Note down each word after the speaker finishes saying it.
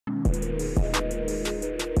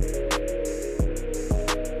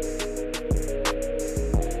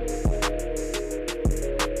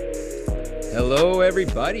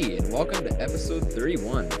everybody, and welcome to episode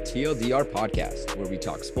 31 of TLDR Podcast, where we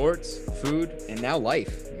talk sports, food, and now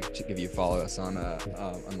life. If you follow us on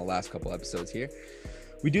the last couple episodes here,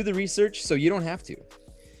 we do the research so you don't have to.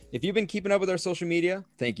 If you've been keeping up with our social media,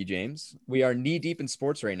 thank you, James. We are knee deep in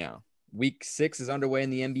sports right now. Week 6 is underway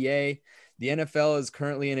in the NBA. The NFL is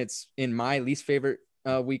currently in my least favorite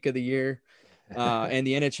week of the year, and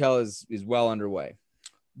the NHL is well underway.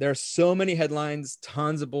 There are so many headlines,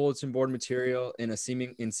 tons of bulletin board material in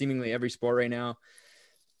seemingly every sport right now.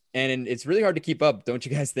 And it's really hard to keep up. Don't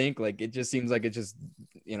you guys think? Like, it just seems like it's just,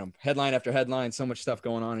 headline after headline, so much stuff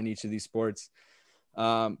going on in each of these sports.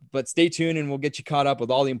 But stay tuned and we'll get you caught up with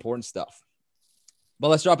all the important stuff. But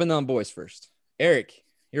let's drop in on boys first. Eric,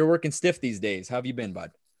 you're working stiff these days. How have you been,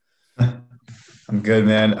 bud? I'm good,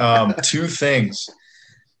 man. Two things.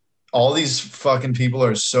 All these fucking people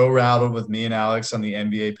are so rattled with me and Alex on the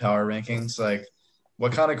NBA power rankings. Like,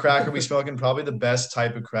 what kind of crack are we smoking? Probably the best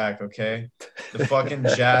type of crack, okay? The fucking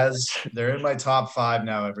Jazz, they're in my top 5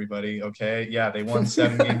 now, everybody, okay? Yeah, they won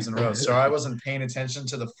 7 games in a row. Sorry I wasn't paying attention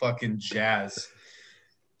to the fucking Jazz.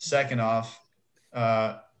 Second off,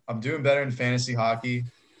 I'm doing better in fantasy hockey.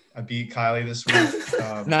 I beat Kylie this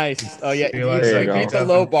week. Nice. Oh, yeah. You Beat the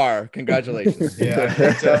low bar. Congratulations.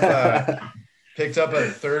 Yeah, I picked up a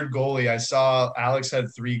third goalie. I saw Alex had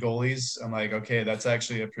 3 goalies. I'm like, okay, that's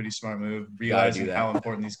actually a pretty smart move, realizing how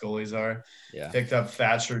important these goalies are. Yeah. Picked up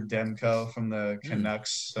Thatcher Demko from the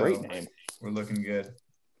Canucks. So great name. We're looking good.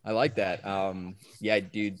 I like that. Yeah,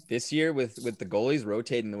 dude, this year with the goalies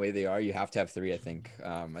rotating the way they are, you have to have 3, I think.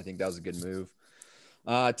 I think that was a good move.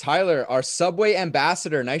 Tyler, our Subway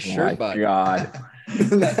ambassador. Nice shirt, bud. God.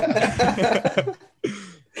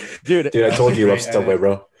 Dude, I told you love Subway,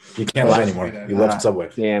 bro. You can't lie anymore. You love Subway.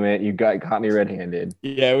 Damn it. You caught me red-handed.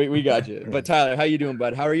 Yeah, we got you. But Tyler, how you doing,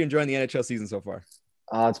 bud? How are you enjoying the NHL season so far?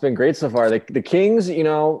 It's been great so far. The Kings,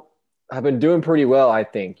 have been doing pretty well, I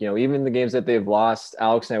think. Even the games that they've lost,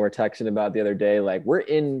 Alex and I were texting about the other day, like, we're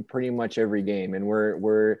in pretty much every game, and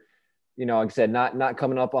we're like I said, not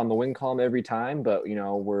coming up on the win column every time, but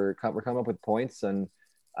we're coming up with points, and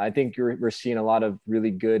I think we're seeing a lot of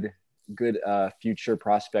really good future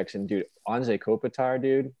prospects. And dude, Anze Kopitar,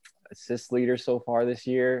 dude, assist leader so far this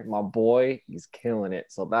year, my boy, he's killing it.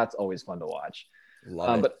 So that's always fun to watch.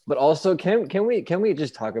 Love it. But also, can we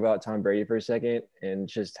just talk about Tom Brady for a second and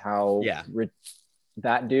just how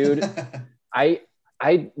that dude, I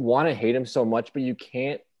want to hate him so much, but you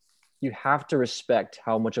have to respect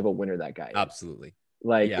how much of a winner that guy is. Absolutely.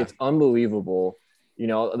 It's unbelievable.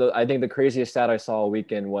 I think the craziest stat I saw all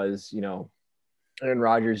weekend was, Aaron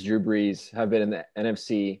Rodgers, Drew Brees have been in the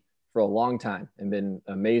NFC for a long time and been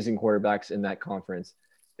amazing quarterbacks in that conference.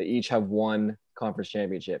 They each have won conference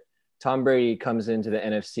championship. Tom Brady comes into the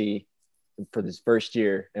NFC for this first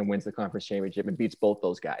year and wins the conference championship and beats both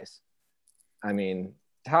those guys. I mean,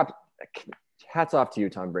 hats off to you,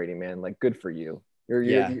 Tom Brady, man. Like, good for you.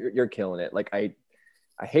 You're killing it. Like, I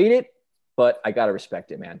hate it, but I gotta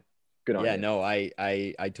respect it, man. Good on you. Yeah, no,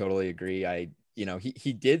 I totally agree.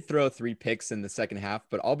 He did throw 3 picks in the second half,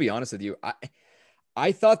 but I'll be honest with you,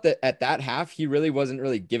 I thought that at that half he really wasn't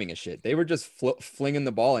really giving a shit. They were just flinging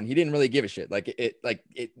the ball, and he didn't really give a shit.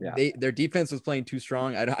 Their defense was playing too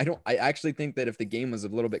strong. I actually think that if the game was a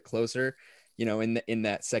little bit closer, in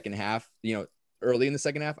that second half, early in the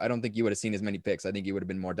second half, I don't think you would have seen as many picks. I think he would have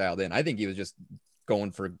been more dialed in. I think he was just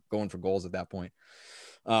going for goals at that point.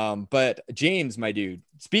 But James, my dude,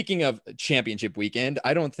 speaking of championship weekend,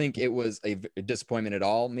 I don't think it was a disappointment at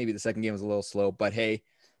all. Maybe the second game was a little slow, but hey,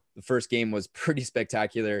 the first game was pretty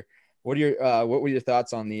spectacular. What were your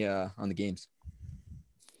thoughts on the games?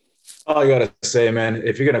 All I gotta say, man,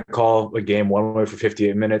 if you're gonna call a game one way for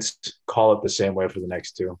 58 minutes, call it the same way for the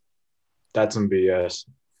next 2. That's some BS.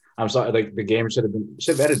 I'm sorry, like, the game should have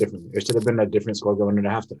ended differently. It should have been a different score going into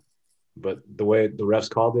halftime. But the way the refs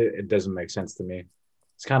called it, it doesn't make sense to me.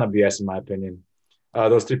 It's kind of BS in my opinion.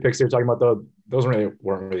 Those 3 picks they were talking about, though, those weren't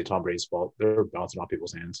really Tom Brady's fault. They were bouncing off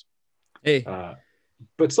people's hands. Hey,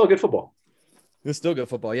 but still good football. It's still good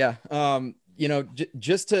football, yeah.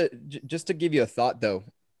 Just to give you a thought though,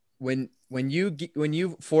 when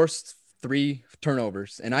you forced 3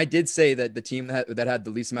 turnovers, and I did say that the team that had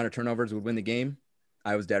the least amount of turnovers would win the game,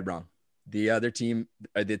 I was dead wrong. The other team,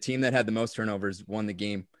 the team that had the most turnovers, won the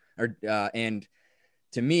game. And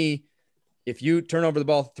to me, if you turn over the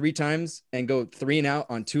ball 3 times and go 3 and out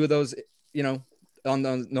on 2 of those, on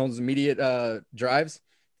those immediate drives,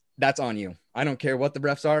 that's on you. I don't care what the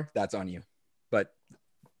refs are. That's on you. But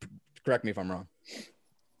correct me if I'm wrong.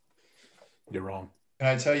 You're wrong. Can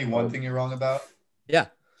I tell you one thing you're wrong about? Yeah.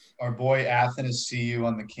 Our boy Athanasiou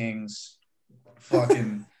on the Kings.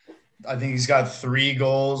 Fucking I think he's got 3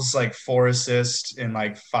 goals, like 4 assists in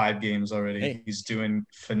like 5 games already. Hey. He's doing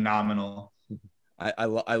phenomenal. I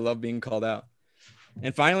love being called out.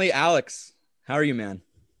 And finally, Alex, how are you, man?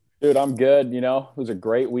 Dude, I'm good. You know, it was a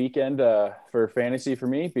great weekend for fantasy for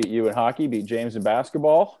me. Beat you in hockey, beat James in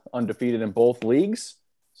basketball, undefeated in both leagues.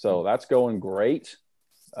 So that's going great.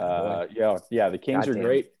 Yeah, the Kings are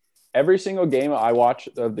great. Every single game I watch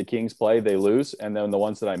of the Kings play, they lose. And then the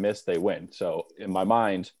ones that I miss, they win. So in my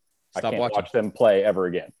mind, I can't watch them play ever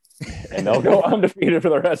again. And they'll go undefeated for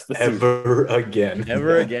the rest of the season. Ever again.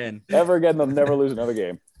 Ever again. They'll never lose another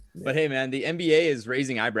game. But hey, man, the NBA is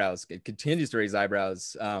raising eyebrows. It continues to raise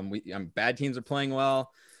eyebrows. Bad teams are playing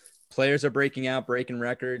well. Players are breaking out, breaking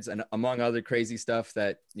records, and among other crazy stuff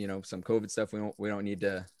that, some COVID stuff we don't need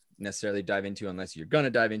to necessarily dive into unless you're going to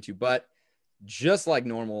dive into. But just like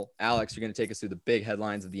normal, Alex, you're going to take us through the big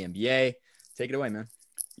headlines of the NBA. Take it away, man.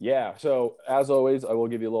 Yeah. So as always, I will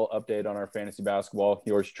give you a little update on our fantasy basketball.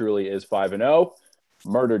 Yours truly is 5-0.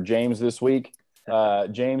 Murdered James this week.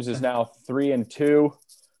 James is now 3-2.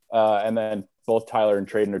 And then both Tyler and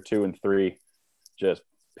Traden are 2 and 3. Just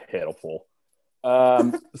pitiful.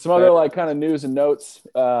 Some other kind of news and notes.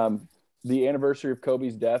 The anniversary of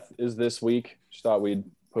Kobe's death is this week. Just thought we'd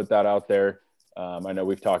put that out there. I know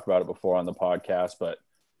we've talked about it before on the podcast, but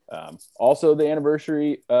also the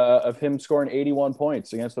anniversary of him scoring 81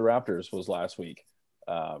 points against the Raptors was last week.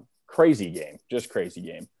 Crazy game, just crazy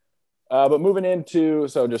game. But moving into,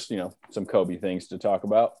 some Kobe things to talk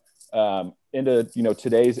about. Into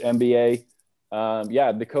today's NBA,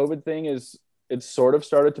 the COVID thing it's sort of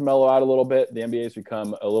started to mellow out a little bit. The NBA has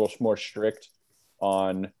become a little more strict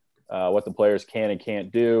on what the players can and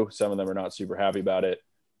can't do. Some of them are not super happy about it,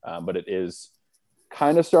 but it is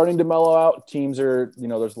kind of starting to mellow out. Teams are,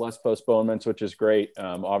 there's less postponements, which is great.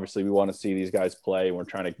 Obviously, we want to see these guys play. We're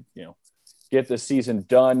trying to, get the season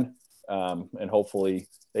done, and hopefully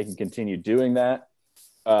they can continue doing that.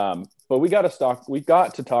 But we got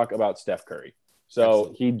to talk about Steph Curry.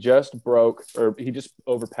 So Absolutely. He just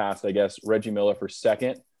overpassed, I guess, Reggie Miller for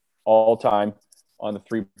second all time on the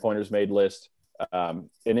 3-pointers made list. And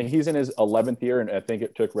he's in his 11th year. And I think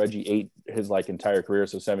it took Reggie his entire career.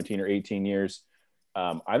 So 17 or 18 years.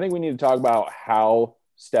 I think we need to talk about how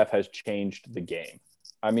Steph has changed the game.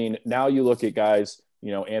 I mean, now you look at guys,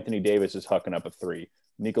 Anthony Davis is hucking up a 3.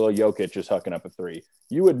 Nikola Jokic is hucking up a 3.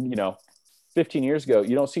 You would, 15 years ago,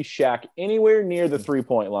 you don't see Shaq anywhere near the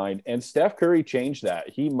 3-point line. And Steph Curry changed that.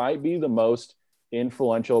 He might be the most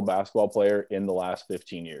influential basketball player in the last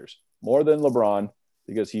 15 years, more than LeBron,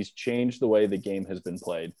 because he's changed the way the game has been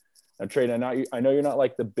played. Now, Traden, I know you're not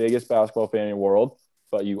the biggest basketball fan in the world,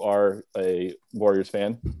 but you are a Warriors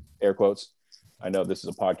fan, air quotes. I know this is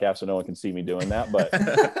a podcast, so no one can see me doing that, but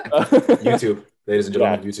YouTube, ladies and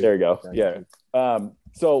gentlemen, YouTube. There you go. Yeah.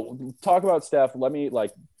 So talk about Steph. Let me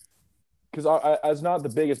because I, as not the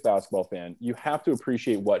biggest basketball fan, you have to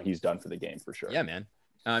appreciate what he's done for the game for sure. Yeah, man.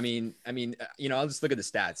 I mean, I'll just look at the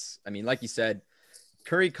stats. I mean, like you said,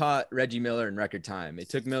 Curry caught Reggie Miller in record time. It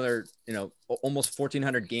took Miller, almost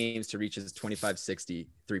 1,400 games to reach his 25-60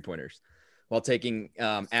 3-pointers, while taking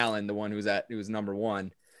Allen, the one who was number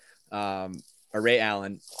one, Ray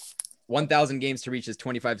Allen, 1,000 games to reach his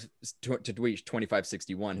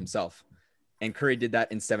 25-61 himself, and Curry did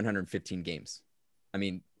that in 715 games. I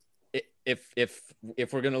mean,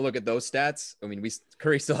 if we're gonna look at those stats, I mean,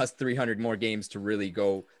 Curry still has 300 more games to really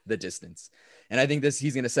go the distance, and I think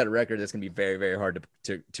he's gonna set a record that's gonna be very, very hard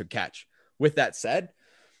to catch. With that said,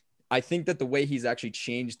 I think that the way he's actually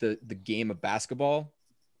changed the game of basketball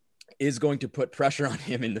is going to put pressure on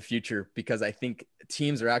him in the future, because I think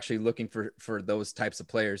teams are actually looking for those types of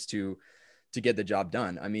players to get the job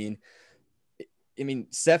done. I mean,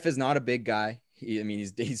 Steph is not a big guy.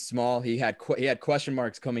 He's small. He had question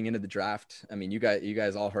marks coming into the draft. I mean, you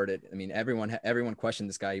guys all heard it. I mean, everyone questioned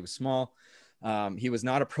this guy. He was small. He was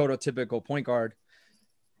not a prototypical point guard,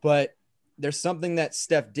 but there's something that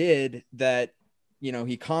Steph did that,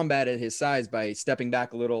 he combated his size by stepping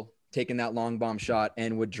back a little, taking that long bomb shot,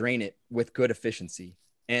 and would drain it with good efficiency.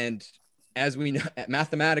 And as we know,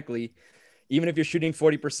 mathematically, even if you're shooting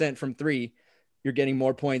 40% from 3, you're getting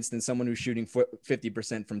more points than someone who's shooting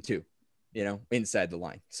 50% from 2. Inside the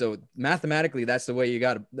line. So mathematically, that's the way you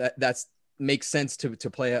got to, that's makes sense to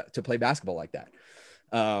play basketball like that.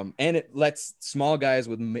 And it lets small guys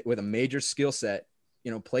with a major skill set,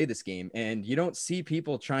 play this game. And you don't see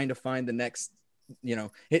people trying to find the next,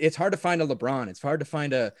 it's hard to find a LeBron. It's hard to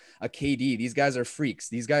find a KD. These guys are freaks.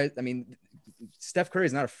 These guys, Steph Curry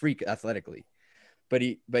is not a freak athletically, but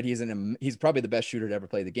he's probably the best shooter to ever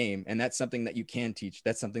play the game. And that's something that you can teach.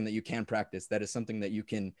 That's something that you can practice. That is something that you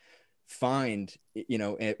can find,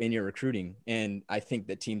 in your recruiting. And I think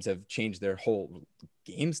that teams have changed their whole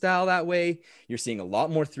game style that way. You're seeing a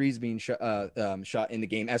lot more threes being shot in the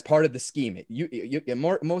game as part of the scheme.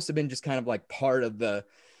 Most have been just kind of like part of the,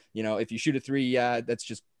 if you shoot a three, yeah, that's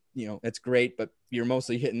just, that's great, but you're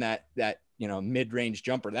mostly hitting that mid-range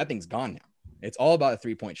jumper. That thing's gone now. It's all about a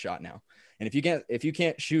 3-point shot now. And if you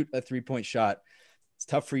can't shoot a 3-point shot, it's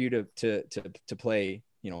tough for you to play,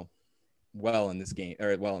 well in this game.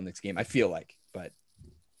 I feel like, but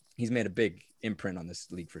he's made a big imprint on this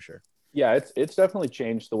league for sure. Yeah, it's definitely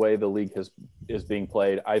changed the way the league is being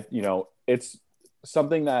played. It's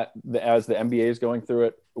something that as the NBA is going through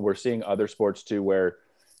it, we're seeing other sports too, where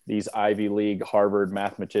these Ivy League, Harvard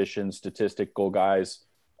mathematicians, statistical guys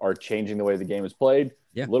are changing the way the game is played.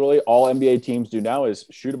 Yeah. Literally all NBA teams do now is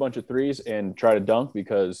shoot a bunch of threes and try to dunk,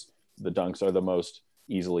 because the dunks are the most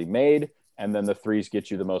easily made. And then the threes get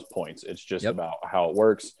you the most points. It's just about how it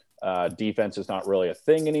works. Defense is not really a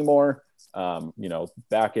thing anymore.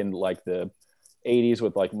 Back in like the 80s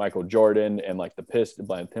with like Michael Jordan and like the Pistons,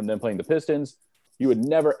 them playing the Pistons, you would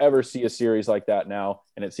never, ever see a series like that now.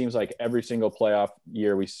 And it seems like every single playoff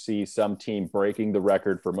year we see some team breaking the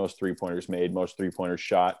record for most three-pointers made, most three-pointers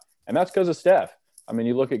shot. And that's because of Steph. I mean,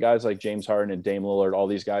 you look at guys like James Harden and Dame Lillard, all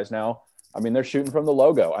these guys now. I mean, they're shooting from the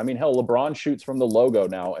logo. I mean, hell, LeBron shoots from the logo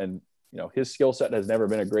now. And, his skill set has never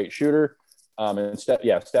been a great shooter. And Steph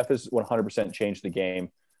has 100% changed the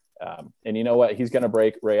game. And you know what? He's going to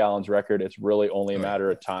break Ray Allen's record. It's really only a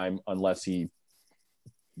matter of time, unless he,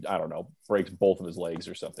 I don't know, breaks both of his legs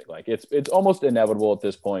or something. Like it's almost inevitable at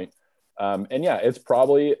this point. And yeah, it's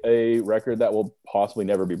probably a record that will possibly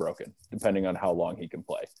never be broken, depending on how long he can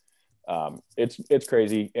play. It's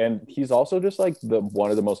crazy. And he's also just like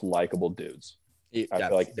one of the most likable dudes, I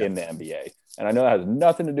feel like, in the NBA. And I know that has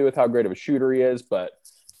nothing to do with how great of a shooter he is, but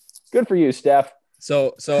good for you, Steph.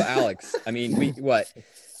 So Alex, I mean,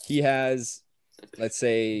 he has, let's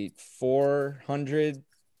say 400,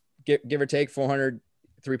 give or take 400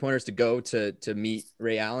 3-pointers to go to meet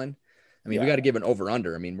Ray Allen. I mean, we got to give an over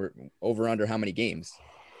under. I mean, we're over under how many games?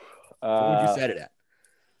 What would you set it at?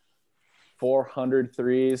 400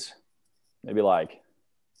 threes, maybe like,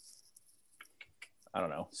 I don't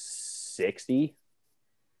know, 60.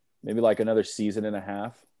 Maybe like another season and a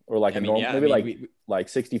half, or like like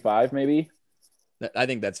 65, maybe. I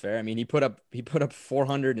think that's fair. I mean, he put up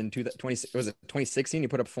 400 in 2016? He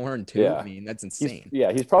put up 402. Yeah. I mean, that's insane.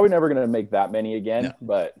 He's probably never going to make that many again. No.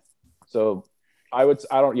 But so I'd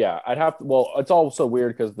have to. Well, it's also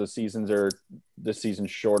weird because this season's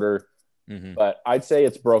shorter. Mm-hmm. But I'd say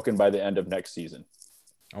it's broken by the end of next season.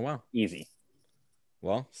 Oh wow, easy.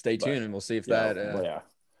 Well, stay tuned and we'll see if that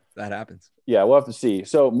happens. Yeah, we'll have to see.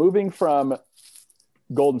 So moving from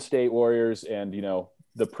Golden State Warriors and,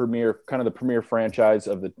 the premier franchise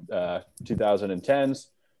of the 2010s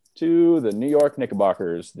to the New York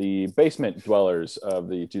Knickerbockers, the basement dwellers of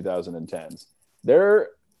the 2010s. They're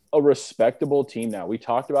a respectable team now. We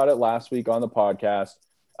talked about it last week on the podcast.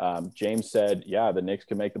 James said, yeah, the Knicks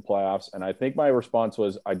can make the playoffs. And I think my response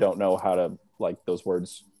was, I don't know how to, like, those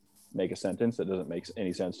words make a sentence. That doesn't make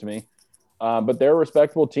any sense to me. But they're a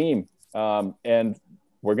respectable team. And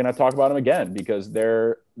we're going to talk about them again because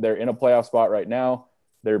they're in a playoff spot right now.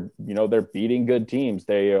 They're beating good teams.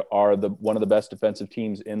 They are one of the best defensive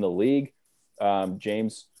teams in the league.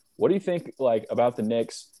 James, what do you think about the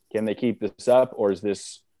Knicks? Can they keep this up, or is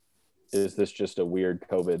this just a weird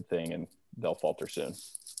COVID thing and they'll falter soon?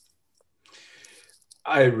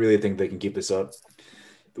 I really think they can keep this up.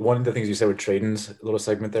 One of the things you said with Traden's little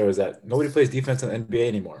segment there was that nobody plays defense in the NBA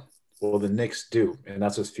anymore. Well, the Knicks do, and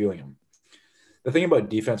that's what's fueling them. The thing about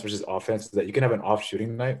defense versus offense is that you can have an off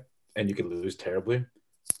shooting night and you can lose terribly.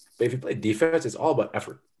 But if you play defense, it's all about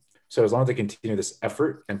effort. So as long as they continue this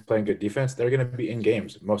effort and playing good defense, they're going to be in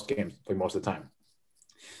most games, most of the time.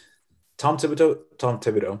 Tom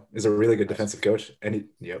Thibodeau is a really good defensive coach, and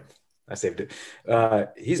I saved it.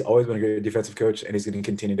 He's always been a great defensive coach, and he's going to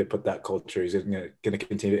continue to put that culture. He's going to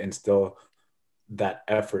continue to instill that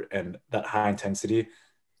effort and that high intensity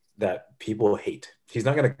that people hate. He's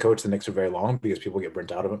not going to coach the Knicks for very long because people get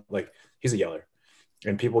burnt out of him. Like, he's a yeller,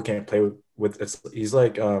 and people can't play with he's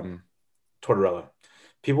like Tortorella.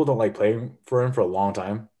 People don't like playing for him for a long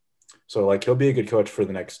time. So, he'll be a good coach for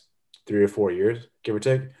the next 3 or 4 years, give or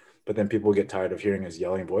take. But then people get tired of hearing his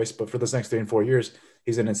yelling voice. But for this next 3 and 4 years,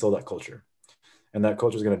 he's going to instill that culture. And that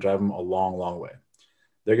culture is going to drive him a long, long way.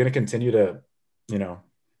 They're going to continue to,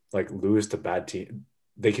 lose to bad teams.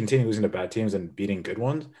 They continue losing to bad teams and beating good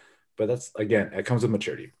ones. But that's, again, it comes with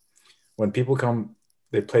maturity. When people come,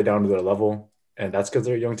 they play down to their level. And that's because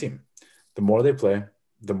they're a young team. The more they play,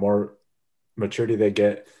 the more maturity they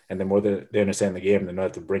get and the more that they understand the game, they know how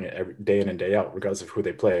to bring it every day in and day out, regardless of who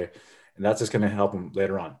they play. And that's just going to help them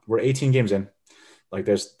later on. We're 18 games in. Like,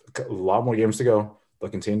 there's a lot more games to go. They'll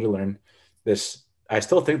continue to learn this. I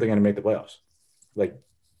still think they're going to make the playoffs. Like,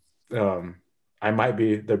 I might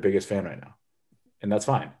be their biggest fan right now, and that's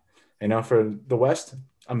fine. And now for the West,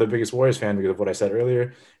 I'm the biggest Warriors fan because of what I said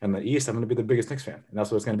earlier. And the East, I'm going to be the biggest Knicks fan, and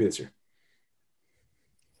that's what it's going to be this year.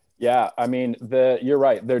 Yeah, I mean, you're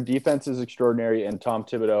right. Their defense is extraordinary, and Tom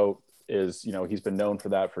Thibodeau is, he's been known for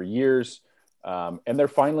that for years. And they're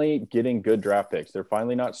finally getting good draft picks. They're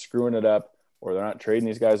finally not screwing it up, or they're not trading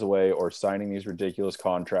these guys away or signing these ridiculous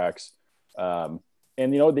contracts. And,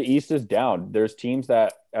 the East is down. There's teams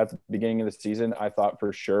that at the beginning of the season I thought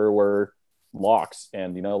for sure were locks.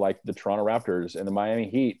 And, like the Toronto Raptors and the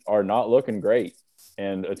Miami Heat are not looking great.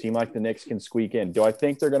 And a team like the Knicks can squeak in. Do I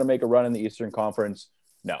think they're going to make a run in the Eastern Conference?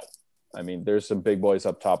 No. I mean, there's some big boys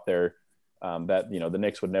up top there that, the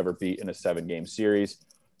Knicks would never beat in a 7-game series.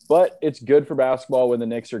 But it's good for basketball when the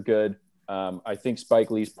Knicks are good. I think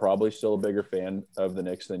Spike Lee's probably still a bigger fan of the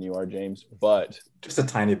Knicks than you are, James. But just a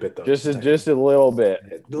tiny bit, though. Just a little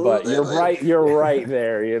bit. But you're right. You're right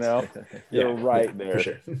there. You're right there. For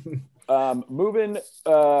sure. Moving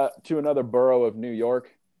to another borough of New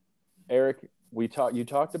York, Eric. You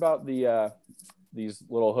talked about these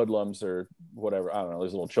little hoodlums or whatever. I don't know.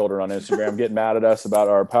 These little children on Instagram getting mad at us about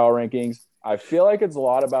our power rankings. I feel like it's a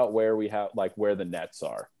lot about where where the Nets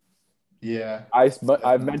are. Yeah.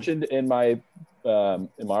 I've mentioned in my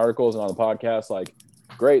articles and on the podcast,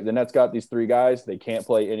 great, the Nets got these 3 guys. They can't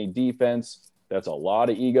play any defense. That's a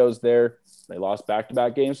lot of egos there. They lost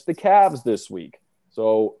back-to-back games to the Cavs this week.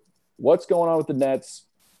 So what's going on with the Nets?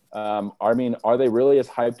 Are they really as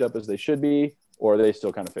hyped up as they should be, or are they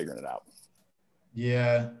still kind of figuring it out?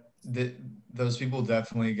 Yeah, those people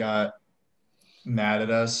definitely got mad at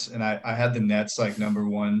us, and I had the Nets number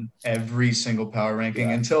 1 every single power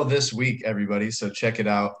ranking until this week, everybody. So check it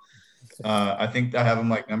out. I think I have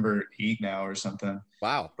them number 8 now or something.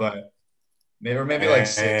 Wow. But maybe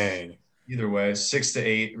 6. Either way, 6 to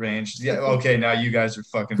 8 range. Yeah. Okay. Now you guys are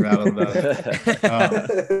fucking rattled about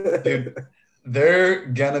it. Dude, they're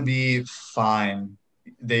gonna be fine.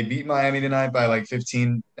 They beat Miami tonight by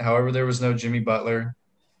 15. However, there was no Jimmy Butler.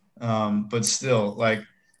 But still,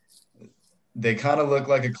 they kind of look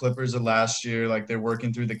like a Clippers of last year. They're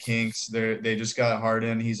working through the kinks. They just got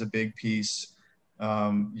Harden. He's a big piece.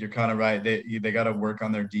 You're kind of right. They got to work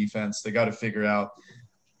on their defense. They got to figure out.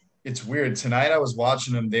 It's weird. Tonight I was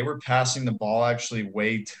watching them. They were passing the ball actually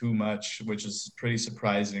way too much, which is pretty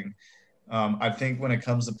surprising. I think when it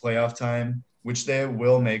comes to playoff time, which they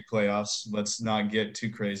will make playoffs, let's not get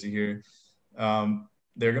too crazy here.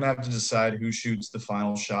 They're going to have to decide who shoots the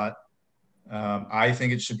final shot. I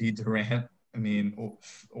think it should be Durant.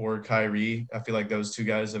 Or Kyrie. I feel like those 2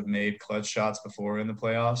 guys have made clutch shots before in the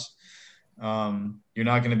playoffs. You're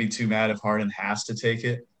not going to be too mad if Harden has to take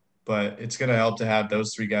it, but it's going to help to have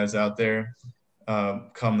those 3 guys out there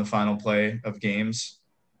come the final play of games.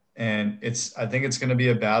 And I think it's going to be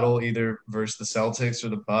a battle either versus the Celtics or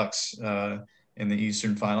the Bucks in the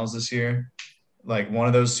Eastern Finals this year. One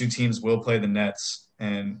of those 2 teams will play the Nets,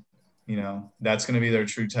 and that's going to be their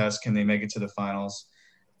true test. Can they make it to the finals?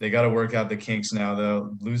 They got to work out the kinks now,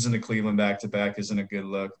 though. Losing to Cleveland back-to-back isn't a good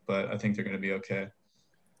look, but I think they're going to be okay.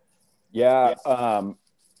 Yeah,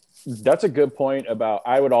 that's a good point about –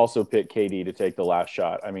 I would also pick KD to take the last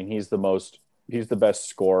shot. He's the best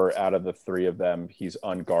scorer out of the 3 of them. He's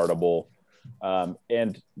unguardable.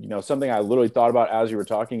 And, something I literally thought about as you were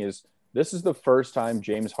talking is this is the first time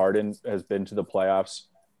James Harden has been to the playoffs,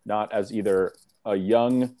 not as either a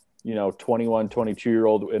young, 21,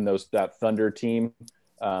 22-year-old in that Thunder team –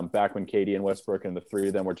 back when KD and Westbrook and the 3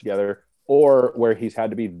 of them were together, or where he's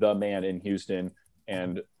had to be the man in Houston.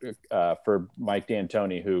 And for Mike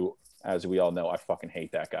D'Antoni, who, as we all know, I fucking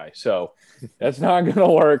hate that guy. So that's not going to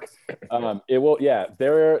work. It will. Yeah,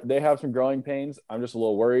 they have some growing pains. I'm just a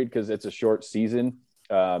little worried because it's a short season.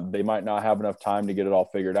 They might not have enough time to get it all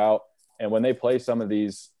figured out. And when they play some of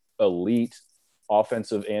these elite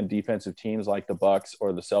offensive and defensive teams like the Bucks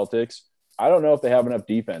or the Celtics, I don't know if they have enough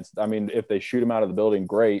defense. If they shoot them out of the building,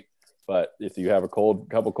 great. But if you have a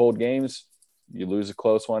couple cold games, you lose a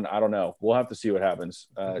close one. I don't know. We'll have to see what happens.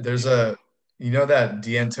 There's that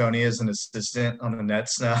D'Antoni is an assistant on the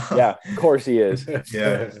Nets now. Yeah, of course he is.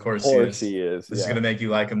 Yeah, of course he is. This is going to make you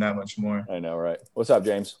like him that much more. I know, right? What's up,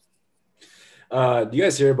 James? Do you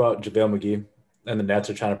guys hear about JaVale McGee? And the Nets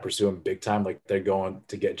are trying to pursue him big time. They're going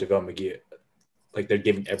to get JaVale McGee. They're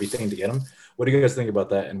giving everything to get him. What do you guys think about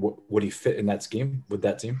that? And would he fit in that scheme with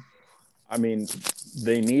that team?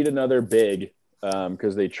 They need another big.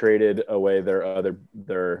 because they traded away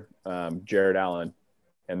their Jared Allen,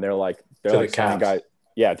 and they're like signing Cavs. guys.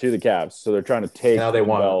 Yeah, to the Cavs. So they're trying to take. Now they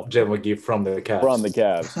want JaVale Jalen McGee from the Cavs. From the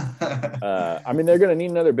Cavs. I mean, they're going to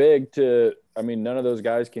need another big to. I mean, none of those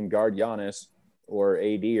guys can guard Giannis or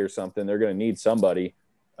AD or something. They're going to need somebody.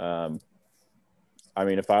 I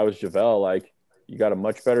mean, if I was JaVale, like, you got a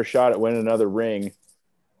much better shot at winning another ring,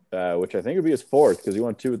 which I think would be his fourth because he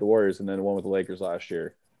won 2 with the Warriors and then 1 with the Lakers last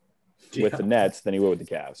year with the Nets than he would with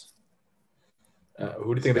the Cavs.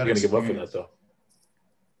 Who do you think they're going to give up for that, though?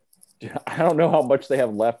 I don't know how much they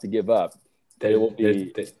have left to give up. They will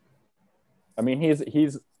be. I mean,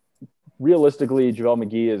 he's realistically, JaVale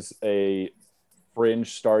McGee is a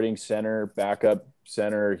fringe starting center, backup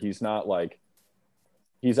center. He's not like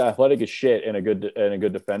he's athletic as shit and a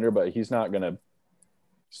good defender, but he's not going to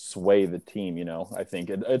sway the team. You know, I think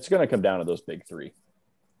it's going to come down to those big 3,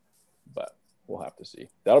 but we'll have to see.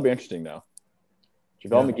 That'll be interesting, though.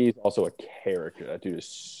 JaVale McGee is also a character. That dude is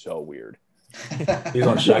so weird. He's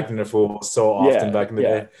on Shaqtin' a Fool so often back in the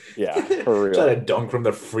day. Yeah, for real. Try to dunk from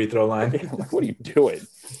the free throw line. Like, what are you doing?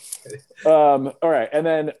 All right, and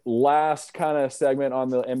then last kind of segment on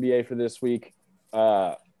the NBA for this week.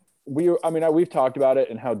 We've talked about it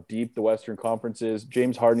and how deep the Western Conference is.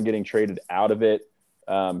 James Harden getting traded out of it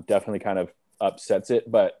definitely kind of upsets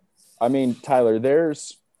it. But I mean, Tyler,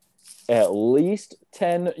 there's at least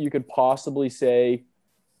 10. You could possibly say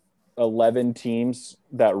 11 teams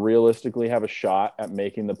that realistically have a shot at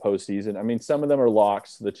making the postseason. I mean, some of them are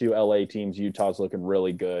locks. The 2 LA teams, Utah's looking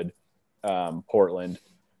really good, Portland,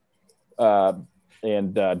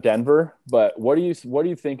 and Denver. But what are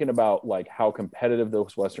you thinking about, like, how competitive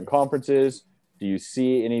this Western Conference is? Do you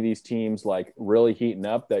see any of these teams like really heating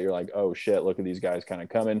up that you're like, oh shit, look at these guys kind of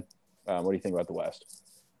coming? What do you think about the West?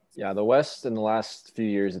 Yeah, the West in the last few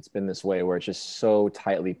years, it's been this way where it's just so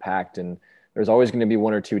tightly packed, and there's always going to be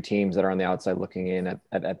 1 or 2 teams that are on the outside looking in at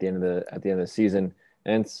the end of the season,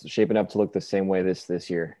 and it's shaping up to look the same way this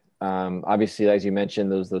year. Obviously, as you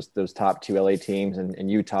mentioned, those top 2 LA teams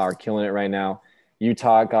and Utah are killing it right now.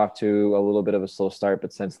 Utah got off to a little bit of a slow start,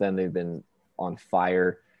 but since then they've been on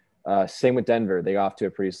fire. Same with Denver. They got off to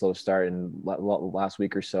a pretty slow start, and last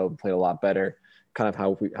week or so played a lot better, kind of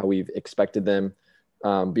how we've expected them.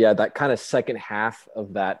 But yeah, that kind of second half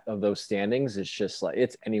of those standings is just like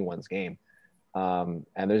it's anyone's game. And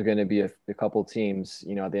there's going to be a couple teams,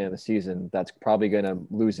 you know, at the end of the season that's probably going to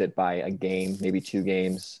lose it by a game, maybe 2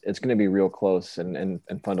 games. It's going to be real close and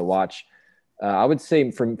fun to watch. I would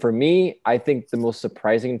say for me, I think the most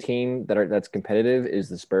surprising team that's competitive is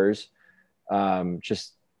the Spurs.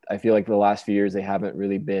 I feel like the last few years they haven't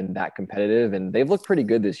really been that competitive, and they've looked pretty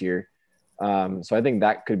good this year. So I think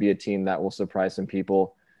that could be a team that will surprise some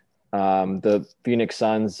people. The Phoenix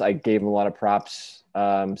Suns, I gave them a lot of props.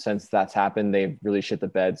 Since that's happened, they've really shit the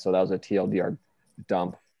bed. So that was a TLDR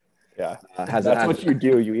dump. Yeah. That's what you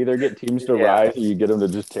do. You either get teams to rise or you get them to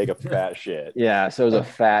just take a fat shit. Yeah. So it was a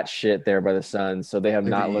fat shit there by the Suns. So they have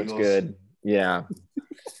not looked good. Yeah.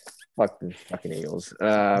 Fuck the fucking Eagles.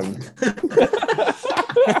 God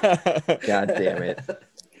damn it.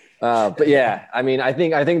 But yeah, I mean, I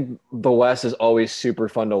think the West is always super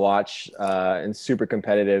fun to watch and super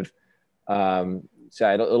competitive. So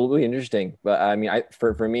it'll be interesting. But I mean,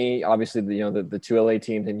 for me, obviously, the 2 LA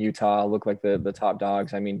teams in Utah look like the top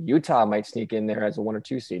dogs. I mean, Utah might sneak in there as a 1 or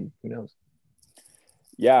 2 seed. Who knows?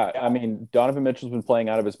 Yeah, I mean, Donovan Mitchell's been playing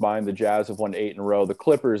out of his mind. The Jazz have won 8 in a row. The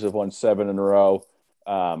Clippers have won 7 in a row.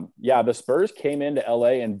 The Spurs came into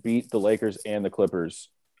LA and beat the Lakers and the Clippers,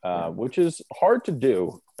 which is hard to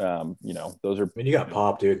do. Those are. I mean, you got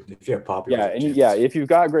Pop, dude. If you have Pop, if you've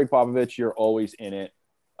got Greg Popovich, you're always in it.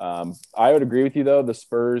 I would agree with you, though. The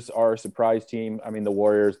Spurs are a surprise team. I mean, the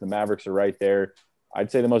Warriors, the Mavericks are right there.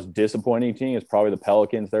 I'd say the most disappointing team is probably the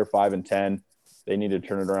Pelicans. They're 5-10. They need to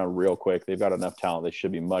turn it around real quick. They've got enough talent. They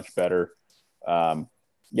should be much better.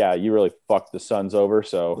 You really fucked the Suns over.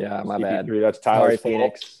 So yeah, my bad. That's Tyler's fault.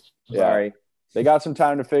 Phoenix. Yeah. Sorry. They got some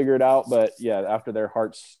time to figure it out, but yeah, after their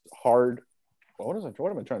hard. What am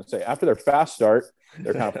I trying to say? After their fast start,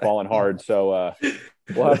 they're kind of falling hard. So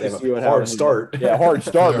we'll have to see what happens. Hard start. Yeah, hard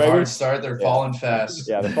start, baby. Hard start. They're falling fast.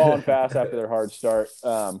 Yeah, they're falling fast after their hard start.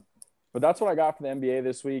 But that's what I got for the NBA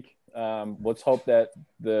this week. Let's hope that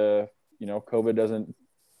the COVID doesn't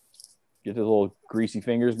get his little greasy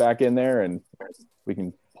fingers back in there, and we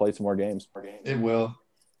can play some more games. It will.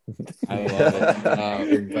 I love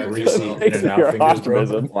it. Greasy Thanks for your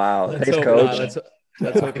optimism. Wow. Thanks, coach.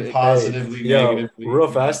 Let's hope it Positively, negatively. Real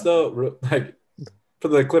fast though, like for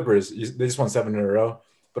the Clippers, they just won 7 in a row.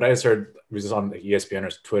 But I just heard it was just on ESPN or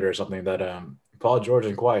Twitter or something that Paul George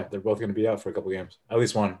and Kawhi, they're both going to be out for a couple games, at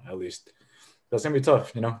least one, at least. That's gonna be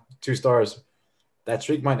tough. 2 stars. That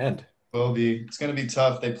streak might end. Will be. It's going to be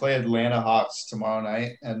tough. They play Atlanta Hawks tomorrow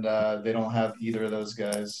night, and they don't have either of those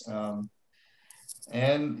guys.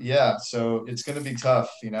 And yeah, so it's going to be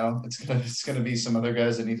tough. It's gonna be some other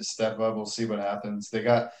guys that need to step up. We'll see what happens. They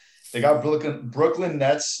got Brooklyn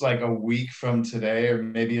Nets like a week from today, or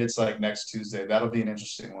maybe it's like next Tuesday. That'll be an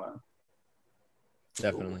interesting one.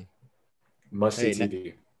 Definitely. Must see Hey,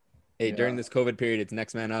 TV. Hey, Yeah. during this COVID period, it's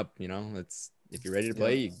next man up. It's if you're ready to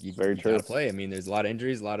play, you Very true. gotta play. I mean, there's a lot of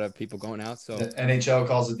injuries, a lot of people going out. So The NHL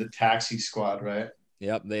calls it the taxi squad, right?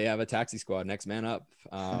 yep, they have a taxi squad, next man up.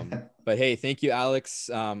 But hey, thank you, Alex.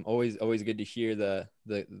 Always good to hear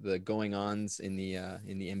the going ons in the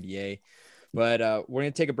NBA. But we're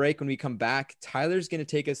gonna take a break. When we come back, Tyler's gonna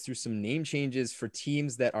take us through some name changes for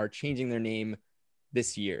teams that are changing their name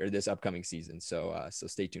this year or this upcoming season. So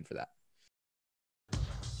stay tuned for that.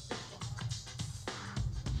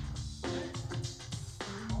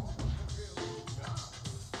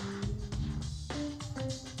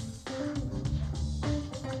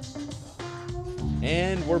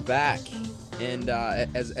 And we're back. And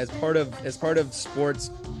as part of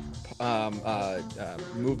sports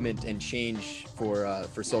movement and change for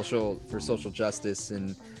social justice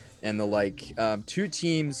and the like, two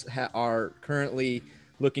teams are currently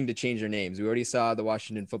looking to change their names. We already saw the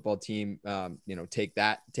Washington football team, take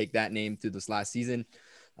that name through this last season.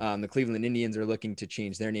 The Cleveland Indians are looking to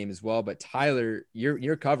change their name as well. But Tyler,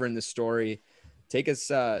 you're covering this story. Take us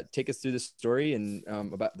through the story and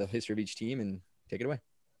about the history of each team, and take it away.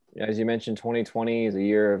 Yeah, as you mentioned, 2020 is a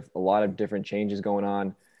year of a lot of different changes going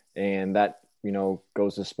on, and that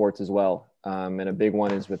goes to sports as well. And a big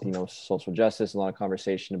one is with social justice, a lot of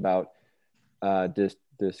conversation about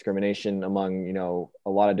discrimination among a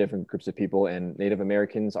lot of different groups of people, and Native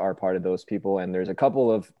Americans are part of those people. And there's a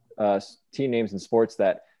couple of team names in sports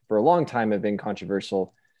that for a long time have been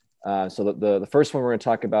controversial. So the first one we're going to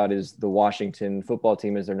talk about is the Washington football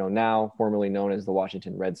team, as they're known now, formerly known as the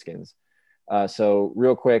Washington Redskins. So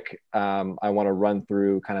real quick, I want to run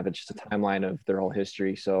through kind of just a timeline of their whole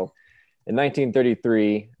history. So in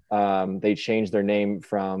 1933, they changed their name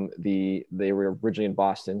from they were originally in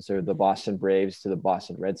Boston, so the Boston Braves to the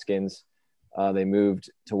Boston Redskins. They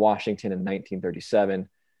moved to Washington in 1937.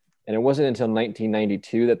 And it wasn't until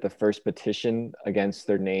 1992 that the first petition against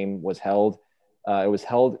their name was held. It was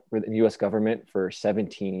held with the U.S. government for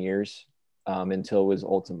 17 years until it was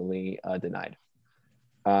ultimately denied.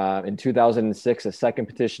 In 2006, a second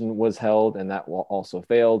petition was held, and that also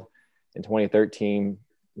failed. In 2013,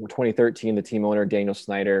 the team owner, Daniel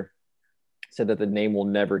Snyder, said that the name will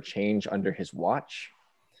never change under his watch.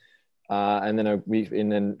 And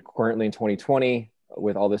then currently in 2020,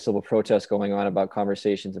 with all the civil protests going on about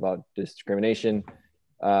conversations about discrimination,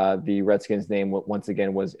 the Redskins name once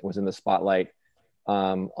again was in the spotlight.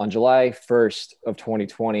 On July 1st of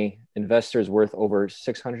 2020, investors worth over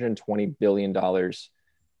 $620 billion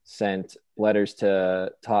sent letters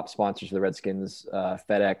to top sponsors of the Redskins,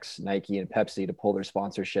 FedEx, Nike, and Pepsi, to pull their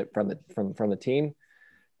sponsorship from the team.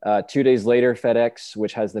 2 days later, FedEx,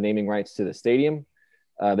 which has the naming rights to the stadium,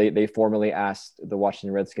 they formally asked the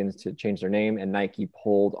Washington Redskins to change their name, and Nike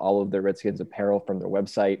pulled all of their Redskins apparel from their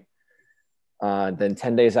website. Then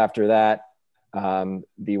 10 days after that,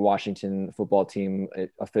 the Washington football team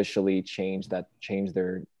officially changed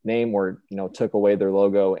their name, or took away their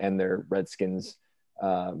logo and their Redskins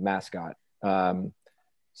mascot. And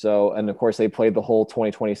of course, they played the whole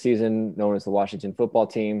 2020 season, known as the Washington football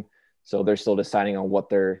team. So they're still deciding on what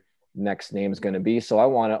their next name is going to be. So I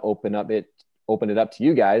want to open it up to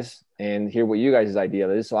you guys and hear what you guys' idea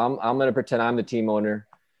is. So I'm going to pretend I'm the team owner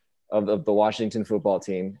of the Washington football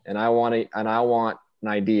team, and I want an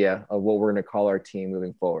idea of what we're going to call our team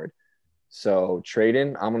moving forward. So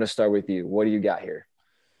Traden, I'm going to start with you. What do you got here?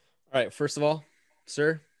 All right. First of all,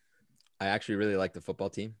 sir, I actually really like the football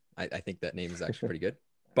team. I think that name is actually pretty good,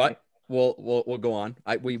 but we'll go on.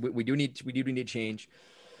 We do need change.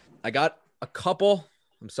 I got a couple.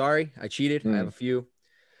 I'm sorry, I cheated. I have a few.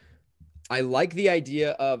 I like the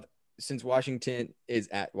idea of, since Washington is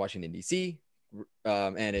at Washington D.C.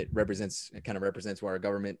 And it kind of represents where our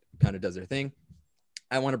government kind of does their thing.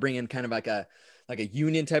 I want to bring in kind of like a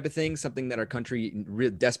union type of thing, something that our country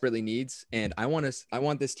really desperately needs. And I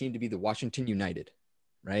want this team to be the Washington United,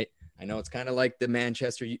 right? I know it's kind of like the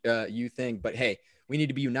Manchester U thing, but hey, we need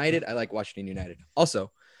to be united. I like Washington United.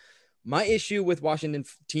 Also, my issue with Washington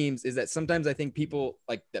teams is that sometimes I think people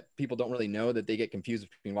don't really know that they get confused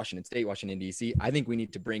between Washington State, Washington, D.C. I think we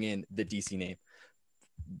need to bring in the D.C. name.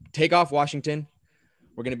 Take off Washington.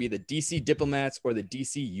 We're going to be the D.C. Diplomats or the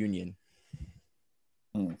D.C. Union.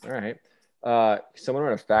 All right. Someone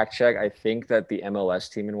want to fact check. I think that the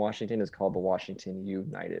MLS team in Washington is called the Washington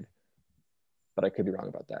United, but I could be wrong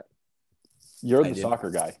about that. You're I the did. soccer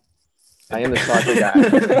guy. I am the soccer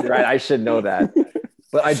guy. Right, I should know that.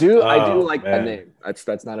 But I do like that man. name.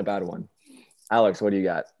 That's not a bad one. Alex, what do you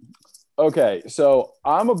got? Okay, so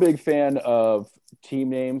I'm a big fan of team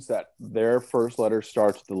names that their first letter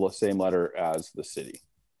starts the same letter as the city.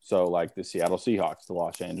 So like the Seattle Seahawks, the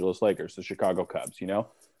Los Angeles Lakers, the Chicago Cubs,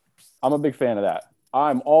 I'm a big fan of that.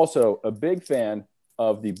 I'm also a big fan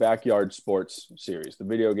of the Backyard Sports series, the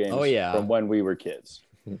video games from when we were kids.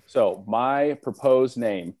 So my proposed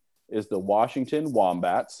name is the Washington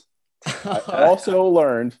Wombats. I also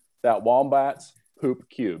learned that wombats poop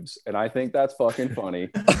cubes, and I think that's fucking funny.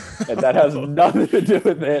 And that has nothing to do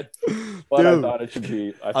with it, but Dude, I thought it should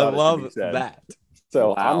be. I love that. So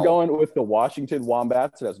Wow. I'm going with the Washington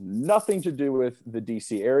Wombats. It has nothing to do with the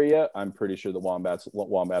DC area. I'm pretty sure the Wombats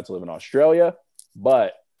live in Australia,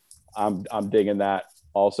 but I'm digging that.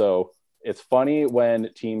 Also, it's funny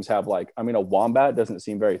when teams have a wombat doesn't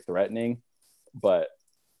seem very threatening, but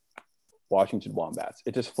Washington Wombats,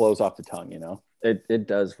 it just flows off the tongue, It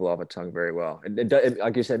does flow off a tongue very well. It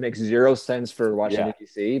like you said, makes zero sense for Washington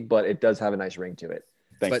DC, but it does have a nice ring to it.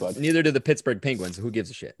 Thanks, But bud. neither do the Pittsburgh Penguins. Who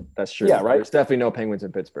gives a shit? That's true. Yeah, right. There's definitely no Penguins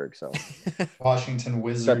in Pittsburgh, so Washington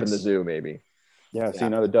Wizards. except in the zoo, maybe. Yeah, see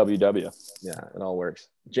another WW. Yeah, it all works.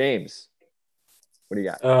 James, what do you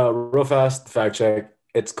got? Real fast fact check.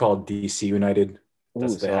 It's called DC United.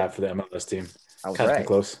 That's what they so have for the MLS team. I was Kind of right.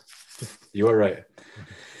 close. You are right.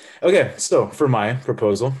 Okay, so for my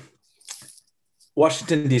proposal,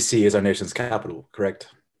 Washington DC is our nation's capital, correct?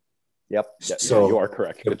 Yep. So you are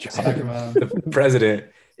correct. Good job. Sacramento. the president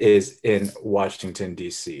is in Washington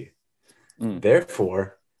DC.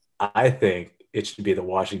 Therefore, I think it should be the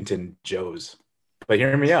Washington Joes. But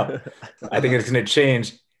hear me out. I think it's going to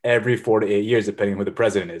change every 4 to 8 years depending on who the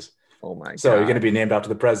president is. Oh my god. So you're going to be named after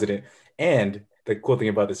the president. And the cool thing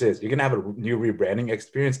about this is you're going to have a new rebranding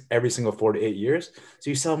experience every single 4 to 8 years. So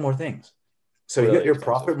you sell more things. So Really your expensive.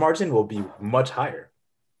 profit margin will be much higher.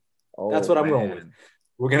 That's what I'm going with.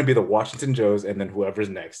 We're going to be the Washington Joes and then whoever's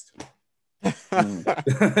next.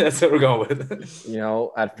 That's what we're going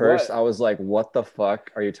with. At first I was like, what the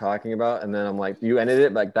fuck are you talking about? And then I'm like, you ended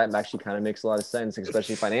it like that actually kind of makes a lot of sense,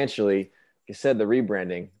 especially financially. Like you said, the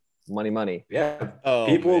rebranding, money. Yeah. Oh,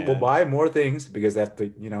 People will man. buy more things because that's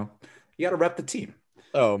you got to rep the team.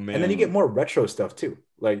 Oh man. And then you get more retro stuff too.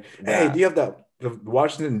 Like, Yeah. hey, do you have the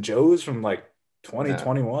Washington Joes from like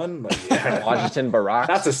 2021? Like, yeah. Washington Barracks.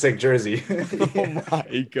 That's a sick jersey. Oh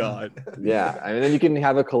my god. Yeah. I mean, then you can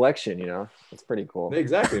have a collection, It's pretty cool.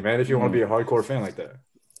 Exactly, man. If you want to be a hardcore fan like that.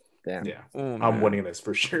 Damn. Yeah. Oh, I'm man. winning this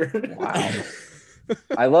for sure. Wow.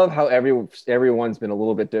 I love how everyone's been a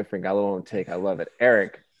little bit different. Got a little take. I love it.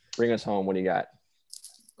 Eric, bring us home. What do you got?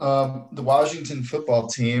 The Washington football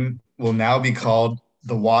team will now be called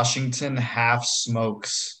the Washington Half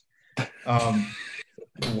Smokes.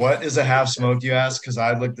 What is a half smoke, you ask? Because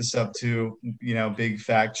I looked this up too, big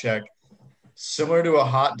fact check. Similar to a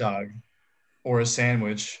hot dog or a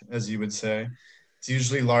sandwich, as you would say. It's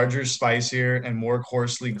usually larger, spicier, and more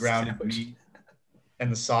coarsely grounded meat.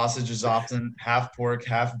 And the sausage is often half pork,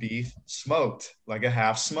 half beef, smoked, like a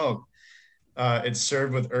half smoke. It's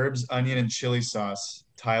served with herbs, onion, and chili sauce.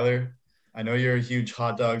 Tyler, I know you're a huge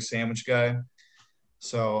hot dog sandwich guy,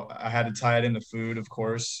 so I had to tie it into food, of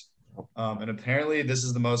course. And apparently this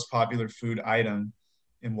is the most popular food item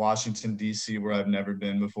in Washington, D.C., where I've never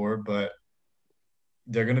been before, but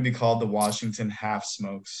they're going to be called the Washington Half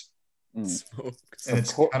Smokes. Smokes. And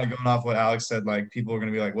it's kind of going off what Alex said. Like, people are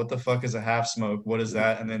going to be like, what the fuck is a half smoke? What is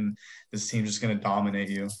that? And then this team's just going to dominate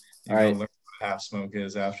you. You're All going right. to learn what a half smoke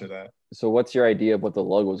is after that. So what's your idea of what the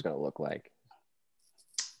logo is going to look like?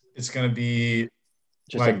 It's going to be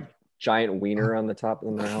Just like, a giant wiener on the top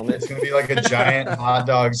of the helmet? it's going to be like a giant hot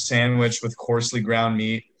dog sandwich with coarsely ground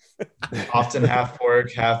meat, often half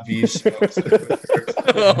pork, half beef. Smoked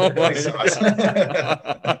with Oh my chili sauce.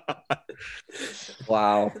 God.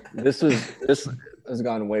 Wow. This has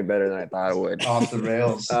gone way better than I thought it would. Off the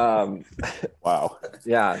rails. Wow.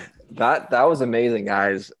 Yeah, that was amazing,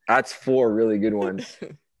 guys. That's 4 really good ones.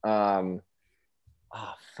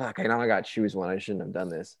 Oh fuck! I know I got to choose one. I shouldn't have done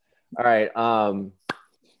this. All right.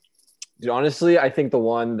 Dude, honestly, I think the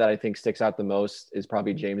one that I think sticks out the most is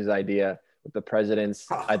probably James's idea with the presidents.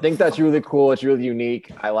 I think that's really cool. It's really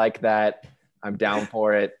unique. I like that. I'm down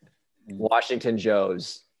for it. Washington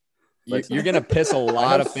Joes. You're gonna piss a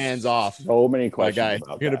lot of fans off, So many my questions guy.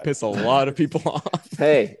 about You're gonna that. piss a lot of people off.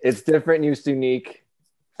 Hey, it's different, it's unique.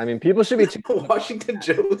 I mean, people should be. Washington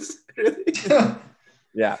Joes. Really?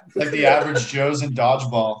 Yeah. Like the average Joe's in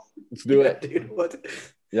dodgeball. Let's do it. dude. What?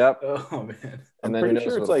 Yep. Oh man. And I'm then pretty who knows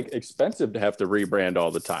sure it's what- like expensive to have to rebrand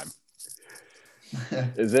all the time.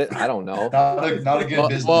 Is it? I don't know. Not a good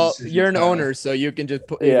business. Well, decision, you're an Tyler. owner, so you can just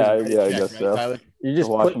put. Yeah, you just yeah, I check, guess right, so. Tyler? You just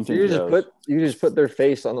The put Washington you just shows. put their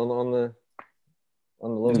face on the logo.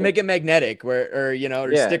 Just make it magnetic, or or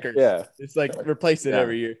Yeah, stickers. Yeah. It's like replace it Yeah.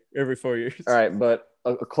 every year, every 4 years. All right, but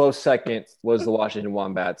a close second was the Washington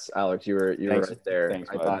Wombats. Alex, you were Thanks. right there. Thanks,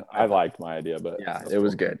 I bud. thought I liked my idea, but yeah, it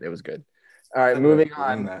was good. It was good. All right, moving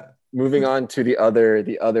on. That. Moving on to the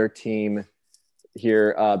other team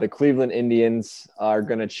here. The Cleveland Indians are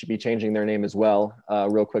going to be changing their name as well.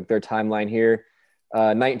 Real quick, their timeline here.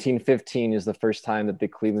 1915 is the first time that the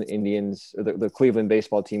Cleveland Indians, or the Cleveland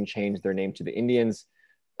baseball team, changed their name to the Indians.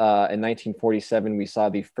 In 1947, we saw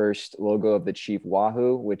the first logo of the Chief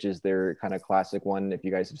Wahoo, which is their kind of classic one, if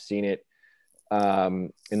you guys have seen it. In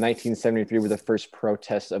 1973 were the first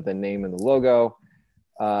protests of the name and the logo.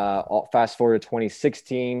 Fast forward to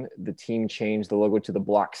 2016, the team changed the logo to the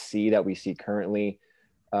block C that we see currently.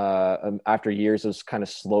 After years of kind of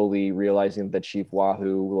slowly realizing that the Chief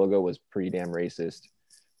Wahoo logo was pretty damn racist.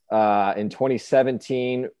 In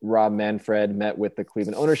 2017, Rob Manfred met with the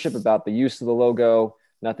Cleveland ownership about the use of the logo.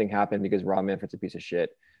 Nothing happened because Rob Manfred's a piece of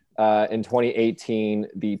shit. In 2018,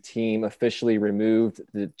 the team officially removed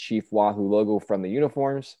the Chief Wahoo logo from the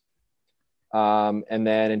uniforms. And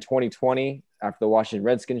then in 2020, after the Washington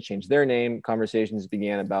Redskins changed their name, conversations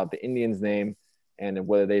began about the Indians' name and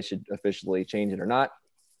whether they should officially change it or not.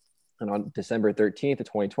 And on December 13th of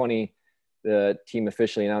 2020, the team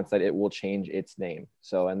officially announced that it will change its name.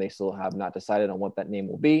 So, and they still have not decided on what that name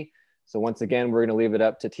will be. So once again, we're going to leave it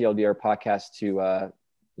up to TLDR podcast to,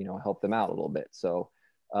 help them out a little bit. So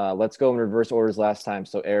let's go in reverse orders last time.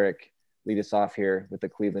 So Eric, lead us off here with the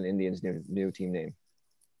Cleveland Indians' new team name.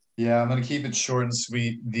 Yeah, I'm going to keep it short and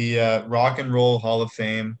sweet. The Rock and Roll Hall of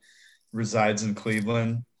Fame resides in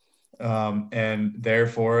Cleveland, and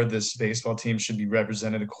therefore this baseball team should be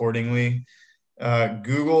represented accordingly.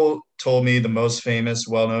 Google told me the most famous,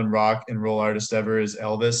 well-known rock and roll artist ever is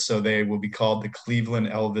Elvis, so they will be called the Cleveland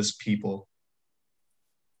Elvis People.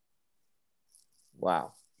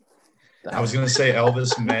 Wow. I was going to say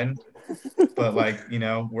Elvis Men, but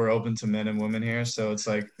we're open to men and women here, so it's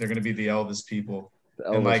like they're going to be the Elvis People.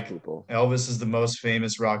 The And, Elvis people. Elvis is the most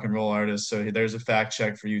famous rock and roll artist. So there's a fact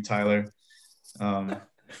check for you, Tyler.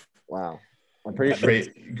 Wow. I'm pretty sure.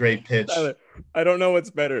 Great pitch. Tyler, I don't know what's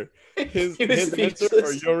better, his He was answer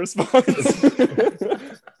or speechless. your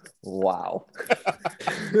response. Wow.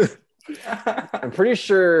 I'm pretty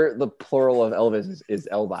sure the plural of Elvis is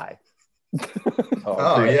Elvi.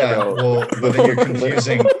 Oh yeah. Well, but then you're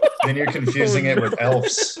confusing. Then you're confusing it with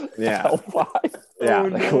elves. Yeah. L5. Yeah. Oh,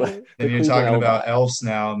 no. And you're talking about elves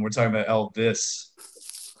now, and we're talking about Elvis.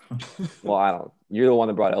 Well, I don't. You're the one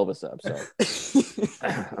that brought Elvis up, so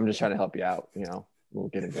I'm just trying to help you out. We'll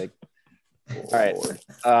get it big. All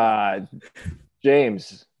right.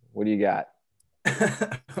 James, what do you got?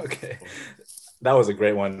 Okay. That was a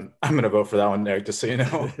great one. I'm going to vote for that one, Eric, just so you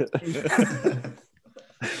know.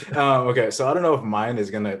 Okay, so I don't know if mine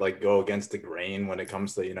is going to go against the grain when it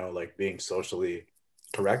comes to, being socially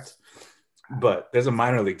correct. But there's a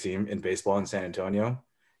minor league team in baseball in San Antonio.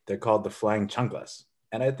 They're called the Flying Chanclas.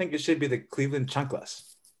 And I think it should be the Cleveland Chanclas.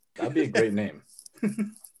 That'd be a great name.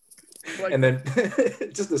 And then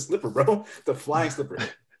just the slipper, bro. The flying slipper.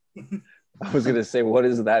 I was gonna say, what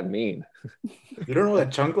does that mean? You don't know what a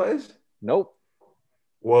chancla is? Nope.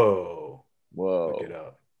 Whoa. Whoa. Look it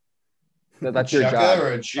up. That's your Chukka job. or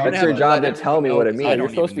a That's chunk? your job to tell me what it I Yeah, means. you're don't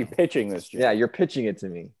supposed to be even know. pitching this, Jim. Yeah, you're pitching it to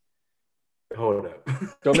me. Hold up.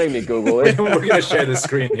 Don't make me Google We're it. gonna share the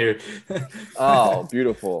screen here. Oh,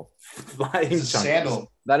 beautiful. Flying It's a chanclas.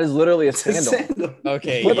 sandal. That is literally a It's a sandal. sandal.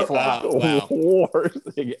 Okay. What the Wow. Wow. Worst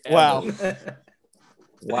thing ever. Wow.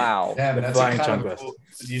 Wow. Damn, The that's Flying kind of Chanclas. cool.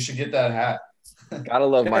 You should get that hat. Gotta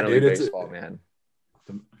love Yeah, minor dude, league it's a- baseball, man.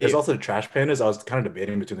 There's also the trash pandas. I was kind of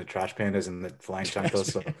debating between the trash pandas and the flying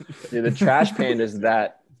chanclas. So Yeah, the Trash Pandas,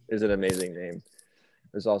 that is an amazing name.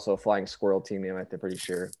 There's also a Flying Squirrel team name, I'm pretty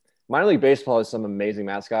sure. Minor league baseball has some amazing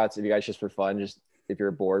mascots. If you guys just for fun, just if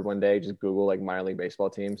you're bored one day, just Google minor league baseball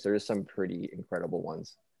teams. There's some pretty incredible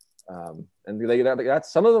ones. And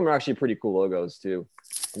that's some of them are actually pretty cool logos too.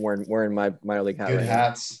 I'm wearing my minor league hat Good right now.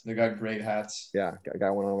 hats. They got great hats. Yeah,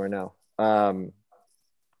 got one on right now.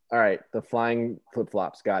 All right, the flying flip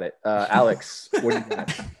flops, got it. Alex, what do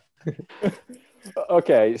you got?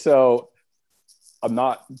 Okay, so I'm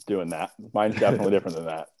not doing that. Mine's definitely different than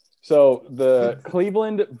that. So the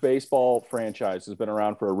Cleveland baseball franchise has been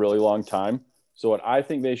around for a really long time. So what I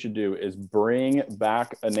think they should do is bring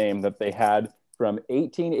back a name that they had from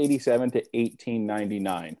 1887 to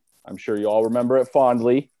 1899. I'm sure you all remember it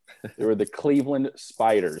fondly. They were the Cleveland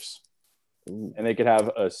Spiders. Ooh. And they could have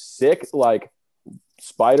a sick, like,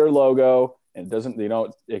 spider logo. And it doesn't,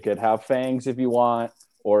 it could have fangs if you want,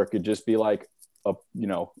 or it could just be like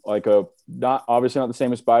not obviously not the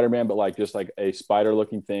same as Spider-Man, but like just like a spider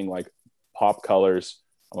looking thing, like pop colors.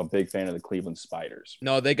 I'm a big fan of the Cleveland Spiders.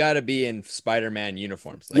 No, they got to be in Spider-Man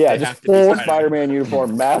uniforms. Like, yeah, they just have to be full Spider-Man. Spider-Man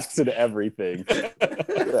uniform, masks and everything.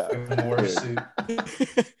 Yeah. More suit.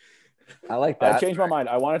 I like I that. changed my mind.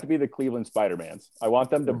 I want it to be the Cleveland Spider-Mans. I want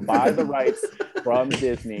them to buy the rights from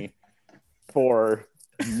Disney for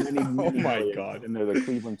many millions, God. and they're the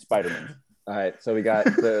Cleveland Spider-Man. All right, so we got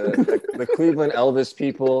the Cleveland Elvis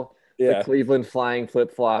people, the Cleveland flying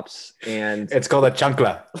flip-flops, and It's called a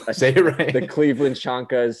chancla. Say it right. the Cleveland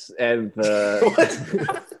Chonkas, and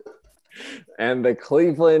the and the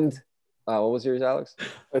Cleveland. What was yours, Alex?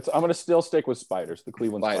 I'm gonna still stick with spiders. The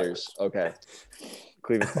Cleveland Spiders. Okay.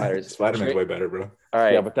 Cleveland Spiders. Spider-Man's way better, bro. All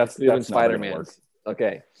right. Yeah, but that's Cleveland not gonna Spider-Man. work.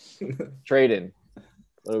 Okay. Trade-in.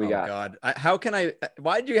 What do we got? God. How can I?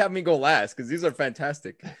 Why did you have me go last? Because these are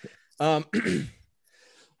fantastic. You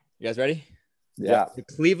guys ready? Yeah. The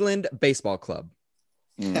Cleveland Baseball Club.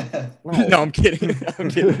 No. No, I'm kidding.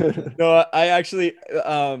 No, I actually,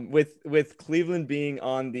 with Cleveland being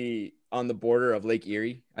on the border of Lake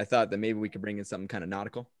Erie, I thought that maybe we could bring in something kind of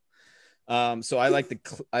nautical. So I like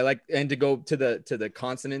and to go to the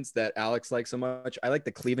consonants that Alex likes so much, I like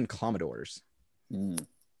the Cleveland Commodores.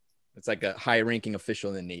 It's like a high-ranking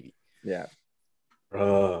official in the Navy. Yeah.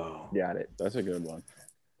 Oh, Got it. That's a good one.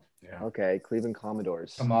 yeah. Okay. Cleveland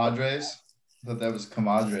Commodores. Comadres. I thought that was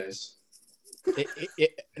comadres.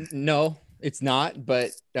 No, it's not.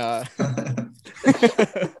 But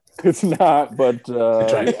It's not, but Good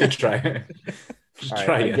try. yeah. Good try. All Try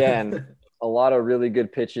right. it. Again, a lot of really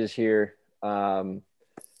good pitches here.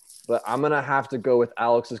 But I'm going to have to go with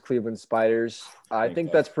Alex's Cleveland Spiders. I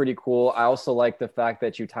think that's pretty cool. I also like the fact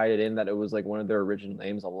that you tied it in that it was like one of their original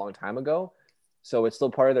names a long time ago. So it's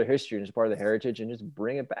still part of their history and it's part of the heritage, and just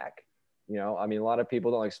bring it back. I mean, a lot of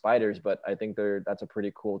people don't like spiders, but I think that's a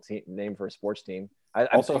pretty cool name for a sports team.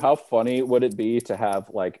 Also, how funny would it be to have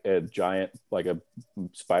like a giant, like a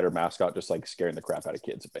spider mascot, just like scaring the crap out of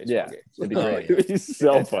kids at baseball games? It'd be great. It'd be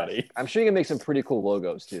so funny. I'm sure you can make some pretty cool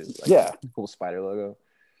logos too. Like Yeah. Cool spider logo.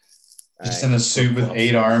 Just All in right. a suit with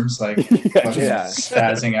 8 arms, like fucking Yeah.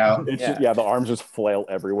 spazzing out. It's Yeah. just, the arms just flail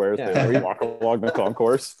everywhere as Yeah. they walk along the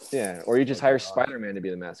concourse. Yeah. Or you just hire Spider-Man to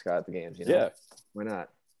be the mascot at the games. Yeah. Why not?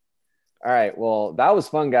 All right. Well, that was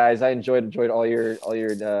fun, guys. I enjoyed all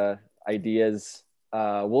your ideas.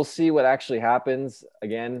 We'll see what actually happens.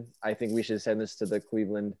 Again, I think we should send this to the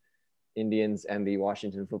Cleveland Indians and the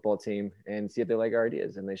Washington football team and see if they like our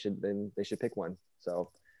ideas, and they should pick one.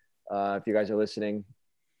 So if you guys are listening,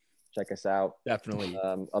 check us out. definitely.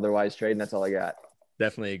 Otherwise, trading. That's all I got.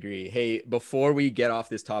 Definitely agree. Hey, before we get off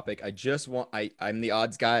this topic, I'm the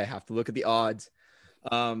odds guy. I have to look at the odds.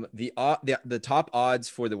 The top odds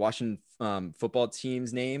for the Washington football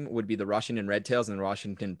team's name would be the Washington Red Tails and the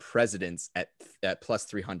Washington Presidents at plus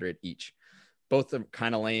 300 each. Both are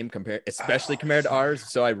kind of lame especially compared to ours.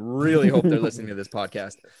 So I really hope they're listening to this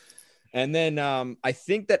podcast. And then I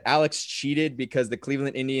think that Alex cheated because the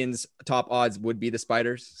Cleveland Indians top odds would be the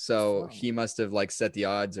Spiders. So he must have like set the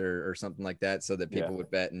odds or something like that so that people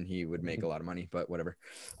would bet and he would make a lot of money, but whatever.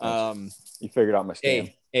 You figured out my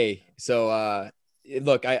scam. So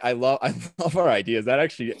look, I love our ideas. That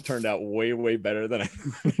actually turned out way better than I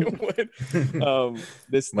thought it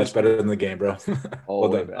would. Much better than the game, bro. All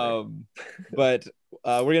Well way done. better. But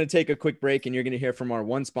we're gonna take a quick break, and you're gonna hear from our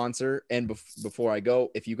one sponsor. And before I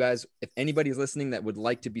go, if anybody's listening that would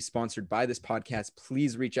like to be sponsored by this podcast,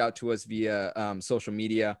 please reach out to us via social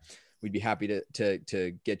media. We'd be happy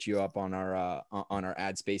to get you up on our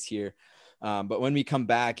ad space here. But when we come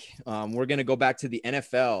back, we're going to go back to the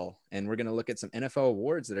NFL, and we're going to look at some NFL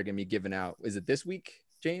awards that are going to be given out. Is it this week,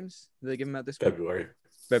 James? Did they give them out this week?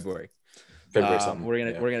 February. Something.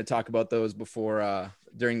 We're gonna talk about those before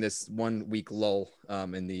during this 1 week lull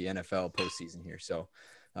in the NFL postseason here. So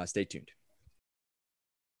stay tuned.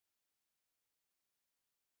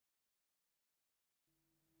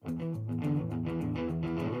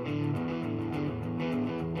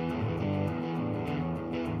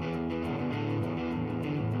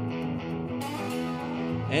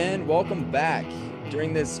 And welcome back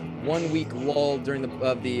during this 1 week lull during the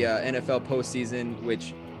NFL postseason,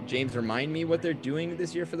 which James, remind me what they're doing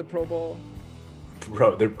this year for the Pro Bowl.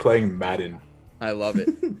 Bro, they're playing Madden. I love it.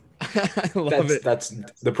 I love it. That's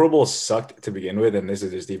the Pro Bowl sucked to begin with, and this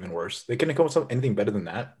is just even worse. They couldn't come up with anything better than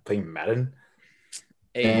that. Playing Madden.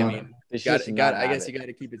 Hey, I mean, They should just not I have guess it. you got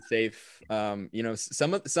to keep it safe. You know,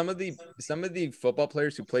 some of the football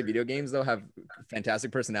players who play video games though have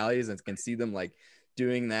fantastic personalities and can see them like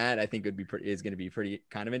doing that. I think is going to be pretty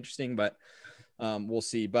kind of interesting, but we'll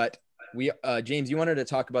see. But James, you wanted to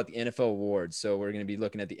talk about the NFL awards, so we're going to be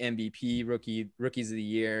looking at the MVP, rookies of the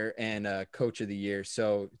year, and coach of the year.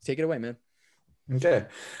 So take it away, man. Okay.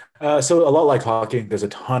 So a lot like hockey, there's a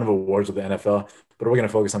ton of awards with the NFL, but we're going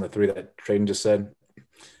to focus on the three that Trayden just said.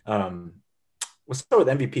 Let's start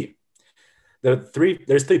with MVP.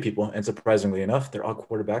 There's three people, and surprisingly enough, they're all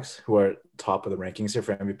quarterbacks who are top of the rankings here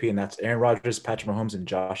for MVP, and that's Aaron Rodgers, Patrick Mahomes, and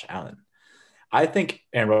Josh Allen. I think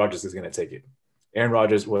Aaron Rodgers is going to take it. Aaron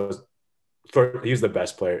Rodgers he was the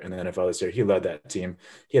best player in the NFL this year. He led that team.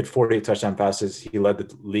 He had 48 touchdown passes. He led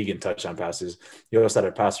the league in touchdown passes. He also had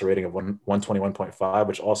a passer rating of 121.5,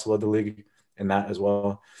 which also led the league in that as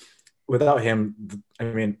well. Without him, I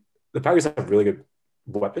mean, the Packers have really good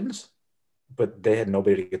weapons, but they had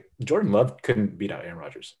nobody to get. Jordan Love couldn't beat out Aaron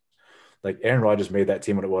Rodgers. Like, Aaron Rodgers made that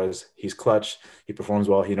team what it was. He's clutch. He performs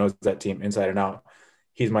well. He knows that team inside and out.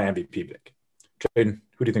 He's my MVP pick. Trayden,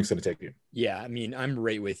 who do you think is going to take you? Yeah, I mean, I'm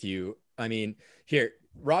right with you. I mean, here,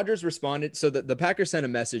 Rodgers responded. So the Packers sent a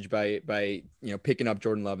message by picking up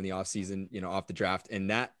Jordan Love in the offseason, off the draft.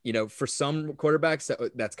 And that, for some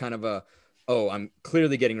quarterbacks, that's kind of I'm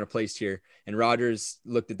clearly getting replaced here. And Rodgers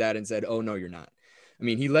looked at that and said, oh, no, you're not. I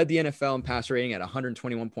mean, he led the NFL in pass rating at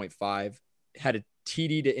 121.5, had a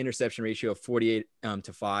TD to interception ratio of 48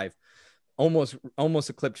 to 5. Almost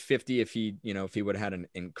eclipsed 50 if he would have had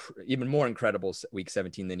an even more incredible week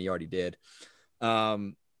 17 than he already did.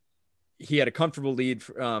 He had a comfortable lead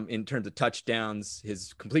in terms of touchdowns.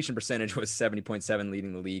 His completion percentage was 70.7,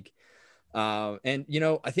 leading the league. And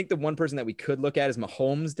I think the one person that we could look at is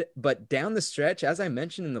Mahomes, but down the stretch, as I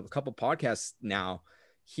mentioned in a couple podcasts now,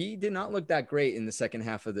 he did not look that great in the second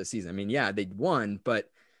half of the season. I mean, yeah, they won, but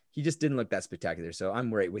he just didn't look that spectacular. So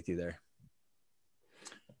I'm right with you there.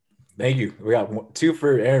 Thank you. We got 2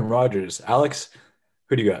 for Aaron Rodgers. Alex,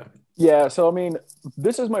 who do you got? Yeah, so I mean,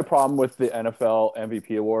 this is my problem with the NFL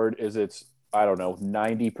MVP award is it's, I don't know,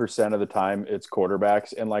 90% of the time it's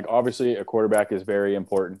quarterbacks. And like, obviously a quarterback is very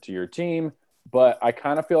important to your team, but I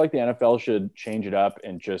kind of feel like the NFL should change it up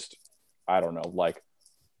and just, I don't know, like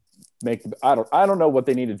I don't know what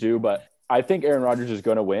they need to do, but I think Aaron Rodgers is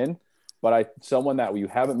going to win. But someone that you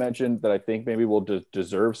haven't mentioned that I think maybe will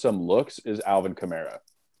deserve some looks is Alvin Kamara.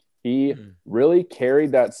 He really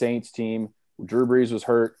carried that Saints team. Drew Brees was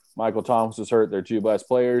hurt. Michael Thomas was hurt. They're 2 best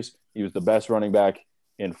players. He was the best running back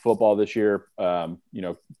in football this year.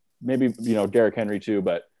 Maybe Derrick Henry too,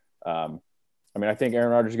 but I mean, I think Aaron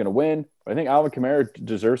Rodgers is going to win. But I think Alvin Kamara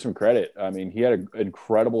deserves some credit. I mean, he had an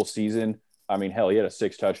incredible season. I mean, hell, he had a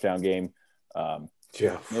 6 touchdown game.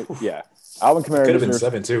 Yeah. Alvin Kamara could have been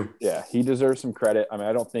 7 too. Yeah, he deserves some credit. I mean,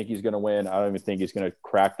 I don't think he's going to win. I don't even think he's going to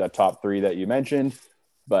crack that top 3 that you mentioned.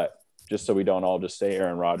 But just so we don't all just say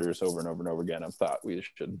Aaron Rodgers over and over and over again, I thought we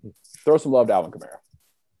should throw some love to Alvin Kamara.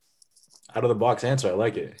 Out of the box answer. I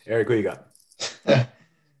like it. Eric, who you got?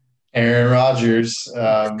 Aaron Rodgers.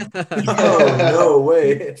 Oh, no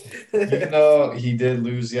way. Even though he did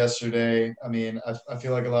lose yesterday, I mean, I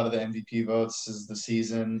feel like a lot of the MVP votes is the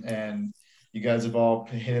season, and you guys have all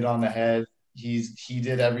hit it on the head. He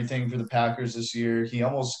did everything for the Packers this year. He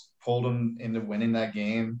almost pulled them into winning that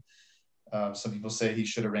game. Some people say he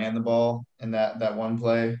should have ran the ball in that one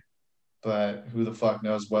play, but who the fuck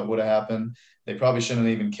knows what would have happened. They probably shouldn't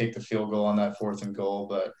have even kicked the field goal on that 4th and goal,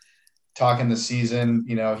 but talking the season,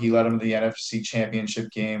 he led them to the NFC Championship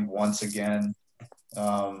game once again.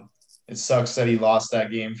 It sucks that he lost that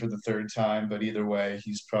game for the 3rd time, but either way,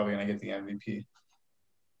 he's probably going to get the MVP.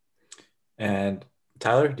 And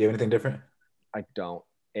Tyler, do you have anything different? I don't.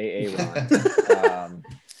 Ron.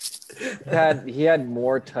 He had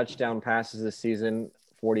more touchdown passes this season,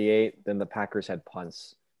 48, than the Packers had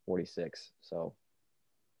punts, 46. So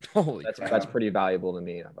that's pretty valuable to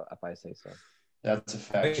me, if I say so. That's a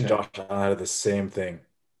fact. I think Josh Allen had the same thing.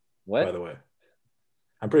 What? By the way,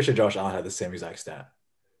 I'm pretty sure Josh Allen had the same exact stat.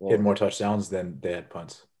 He had more touchdowns than they had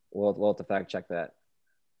punts. We'll have to fact check that.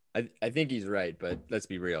 I think he's right, but let's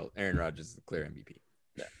be real. Aaron Rodgers is the clear MVP.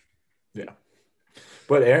 Yeah.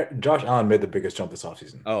 But Josh Allen made the biggest jump this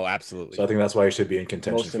offseason. Oh, absolutely. So I think that's why he should be in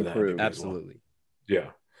contention for that. MVP absolutely.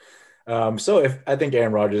 Well. Yeah. So I think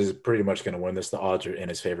Aaron Rodgers is pretty much going to win this. The odds are in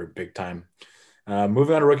his favor big time.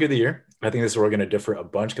 Moving on to Rookie of the Year. I think this is where we're going to differ a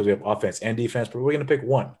bunch because we have offense and defense, but we're going to pick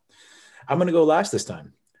one. I'm going to go last this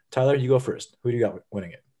time. Tyler, you go first. Who do you got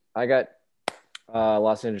winning it? I got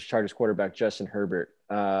Los Angeles Chargers quarterback Justin Herbert.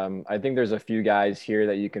 I think there's a few guys here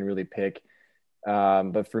that you can really pick.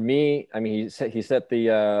 But for me, I mean, he set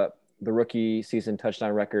the the rookie season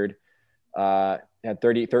touchdown record. Had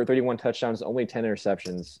 31 touchdowns, only 10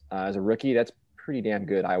 interceptions. As a rookie, that's pretty damn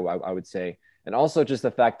good, I would say. And also just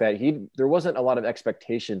the fact that there wasn't a lot of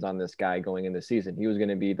expectations on this guy going in the season. He was going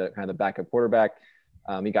to be the kind of backup quarterback.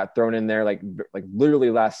 He got thrown in there like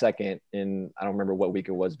literally last second in, I don't remember what week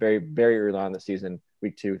it was, very, very early on in the season,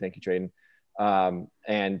 week 2. Thank you, Traden.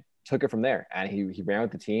 And took it from there. And he ran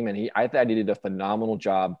with the team, and I thought he did a phenomenal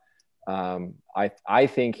job. I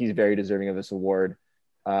think he's very deserving of this award.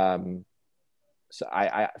 So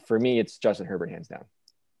for me, it's Justin Herbert hands down.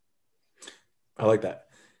 I like that.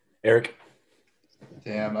 Eric?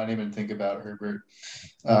 Damn, I didn't even think about Herbert.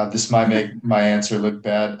 This might make my answer look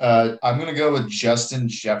bad. I'm going to go with Justin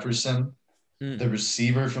Jefferson, the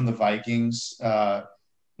receiver from the Vikings.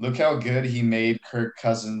 Look how good he made Kirk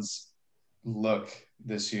Cousins look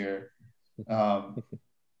this year.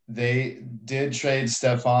 They did trade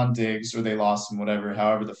Stephon Diggs, or they lost him,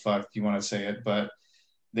 however the fuck you want to say it. But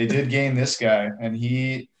they did gain this guy, and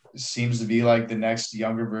he seems to be like the next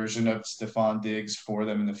younger version of Stephon Diggs for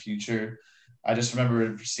them in the future. I just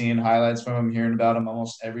remember seeing highlights from him, hearing about him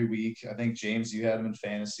almost every week. I think, James, you had him in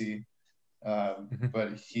fantasy.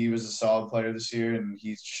 But he was a solid player this year, and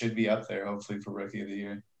he should be up there, hopefully, for Rookie of the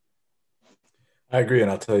Year. I agree,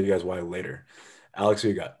 and I'll tell you guys why later. Alex, who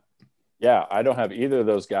you got? Yeah, I don't have either of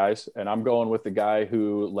those guys, and I'm going with the guy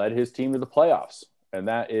who led his team to the playoffs, and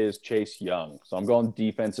that is Chase Young. So I'm going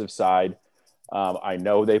defensive side. I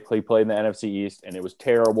know they played in the NFC East, and it was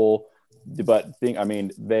terrible. But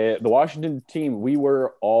the Washington team, we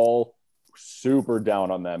were all super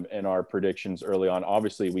down on them in our predictions early on.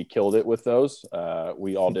 Obviously, we killed it with those.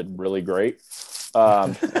 We all did really great.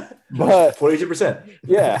 But 42%.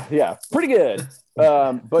 Yeah, pretty good.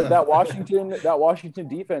 But that Washington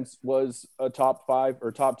defense was a top 5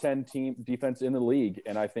 or top 10 team defense in the league,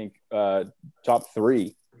 and I think top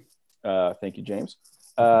 3. Thank you, James.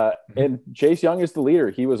 And Chase Young is the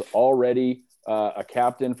leader. He was already a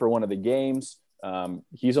captain for one of the games.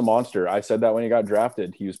 He's a monster. I said that when he got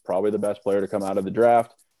drafted. He was probably the best player to come out of the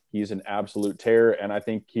draft. He's an absolute terror, and I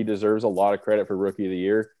think he deserves a lot of credit for Rookie of the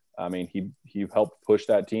Year. I mean, he helped push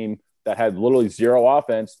that team that had literally zero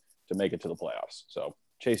offense to make it to the playoffs. So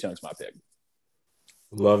Chase Young's my pick.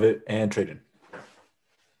 Love it. And Traden.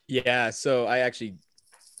 Yeah, so I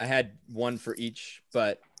had one for each,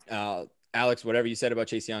 but Alex, whatever you said about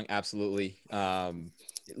Chase Young, absolutely.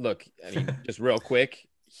 Look, I mean, just real quick,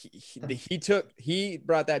 he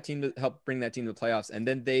brought that team to help bring that team to the playoffs, and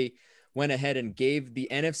then they went ahead and gave the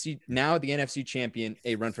NFC champion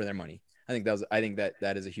a run for their money. I think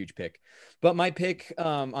that is a huge pick. But my pick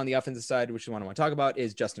on the offensive side, which is one I want to talk about,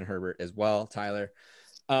 is Justin Herbert as well, Tyler.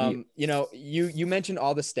 You mentioned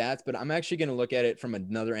all the stats, but I'm actually going to look at it from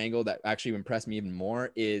another angle that actually impressed me even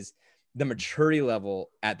more, is the maturity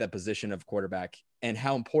level at that position of quarterback and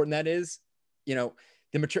how important that is.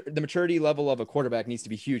 The maturity level of a quarterback needs to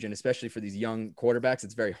be huge, and especially for these young quarterbacks,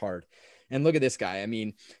 it's very hard. And look at this guy. I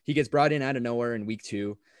mean, he gets brought in out of nowhere in week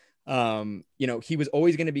 2. He was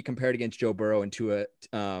always going to be compared against Joe Burrow and Tua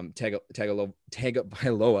Tagovailoa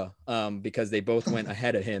because they both went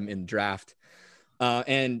ahead of him in draft.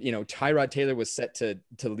 And Tyrod Taylor was set to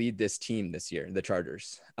lead this team this year, the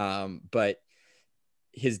Chargers. But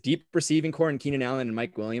his deep receiving core and Keenan Allen and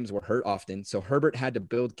Mike Williams were hurt often. So Herbert had to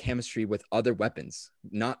build chemistry with other weapons,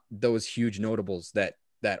 not those huge notables that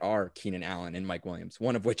are Keenan Allen and Mike Williams,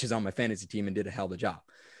 one of which is on my fantasy team and did a hell of a job.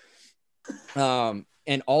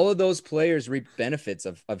 And all of those players reap benefits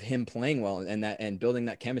of him playing well and building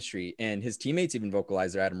that chemistry. And his teammates even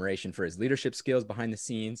vocalized their admiration for his leadership skills behind the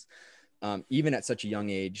scenes. Even at such a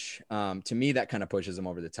young age. To me, that kind of pushes him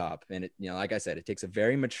over the top. And like I said, it takes a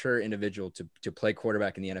very mature individual to play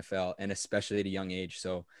quarterback in the NFL, and especially at a young age.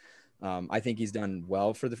 So I think he's done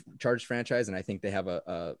well for the Chargers franchise, and I think they have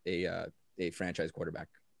a franchise quarterback.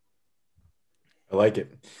 I like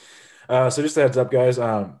it. So just a heads up, guys.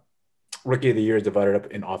 Rookie of the Year is divided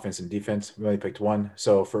up in offense and defense. We only picked one.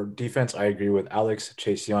 So for defense, I agree with Alex.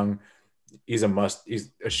 Chase Young, he's a must.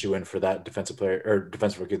 He's a shoe-in for that defensive player or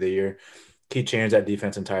defensive Rookie of the Year. He changed that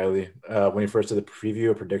defense entirely. When he first did the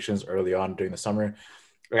preview of predictions early on during the summer,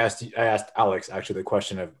 I asked Alex actually the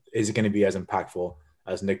question of, is he going to be as impactful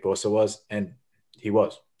as Nick Bosa was? And he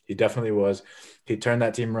was. He definitely was. He turned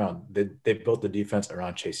that team around. They built the defense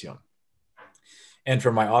around Chase Young. And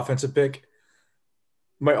for my offensive pick,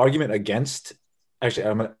 my argument against –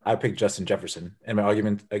 actually, I picked Justin Jefferson. And my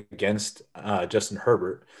argument against Justin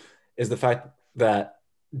Herbert is the fact that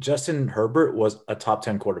Justin Herbert was a top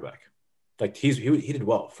 10 quarterback. Like he did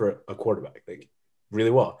well for a quarterback, like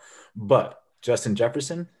really well. But Justin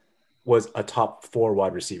Jefferson was a top 4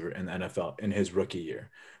 wide receiver in the NFL in his rookie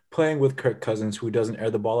year. playing with Kirk Cousins, who doesn't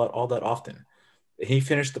air the ball out all that often. He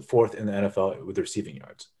finished the 4th in the NFL with receiving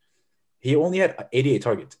yards. He only had 88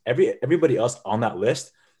 targets. Everybody else on that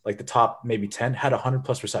list, like the top maybe 10, had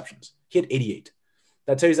 100+ receptions. He had 88.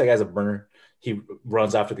 That tells you that guy's a burner. He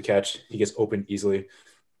runs after the catch. He gets open easily.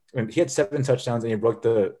 And he had 7 touchdowns, and he broke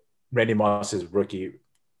the Randy Moss's rookie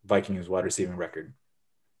Vikings wide receiving record.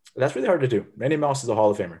 That's really hard to do. Randy Moss is a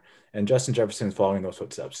Hall of Famer, and Justin Jefferson is following those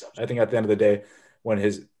footsteps. I think at the end of the day, when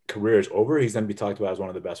his career is over, he's going to be talked about as one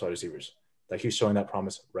of the best wide receivers. Like, he's showing that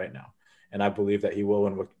promise right now. And I believe that he will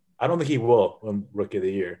win. I don't think he will win Rookie of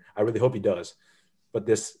the Year. I really hope he does. But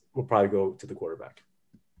this will probably go to the quarterback.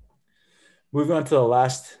 Moving on to the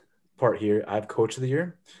last part here, I have Coach of the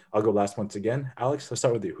Year. I'll go last once again. Alex, let's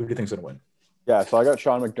start with you. Who do you think is going to win? Yeah, so I got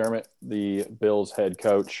Sean McDermott, the Bills head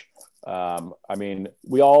coach. At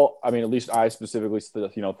least I specifically,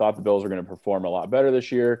 thought the Bills were going to perform a lot better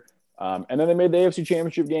this year. And then they made the AFC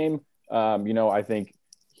Championship game. I think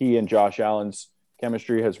he and Josh Allen's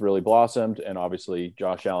chemistry has really blossomed. And obviously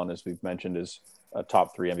Josh Allen, as we've mentioned, is a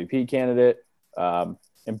top 3 MVP candidate. And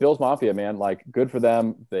Bills Mafia, man, like, good for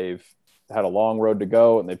them. They've had a long road to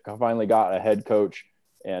go, and they've finally got a head coach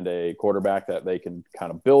and a quarterback that they can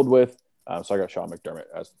kind of build with. So I got Sean McDermott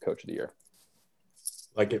as the Coach of the Year.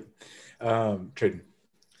 Like it. Traden.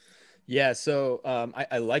 Yeah, so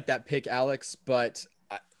I like that pick, Alex, but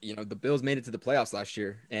the Bills made it to the playoffs last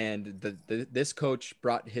year, and this coach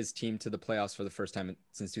brought his team to the playoffs for the first time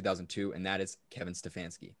since 2002, and that is Kevin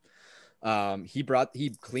Stefanski. He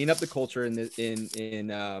cleaned up the culture in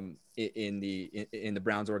the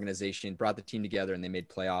Browns organization, brought the team together, and they made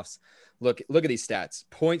playoffs. Look at these stats.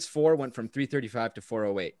 Points for went from 335 to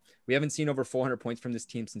 408. We haven't seen over 400 points from this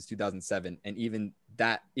team since 2007, and even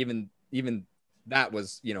that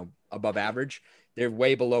was above average. They're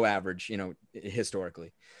way below average,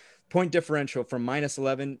 historically. Point differential from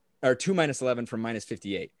 -11 or to -11 from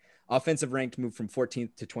 -58. Offensive ranked moved from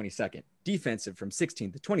 14th to 22nd. Defensive from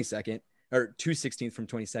 16th to 22nd, or to 16th from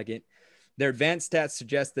 22nd. Their advanced stats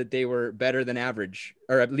suggest that they were better than average,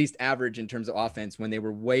 or at least average in terms of offense, when they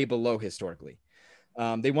were way below historically.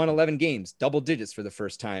 They won 11 games, double digits for the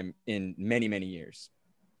first time in many, many years.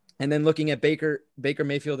 And then looking at Baker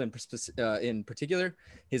Mayfield in particular,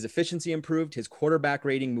 his efficiency improved. His quarterback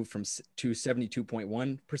rating moved to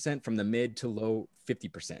 72.1% from the mid to low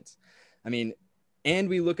 50%. I mean, and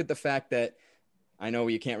we look at the fact that, I know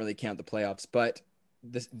you can't really count the playoffs, but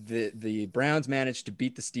the Browns managed to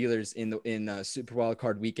beat the Steelers in Super Wild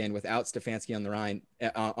Card weekend without Stefanski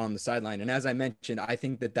on the sideline. And as I mentioned, I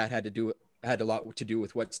think that had a lot to do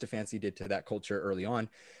with what Stefanski did to that culture early on.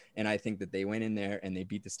 And I think that they went in there and they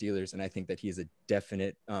beat the Steelers. And I think that he is a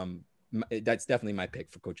definite, that's definitely my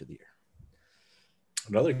pick for Coach of the Year.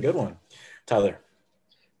 Another good one. Tyler.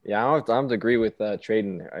 Yeah, I have to agree with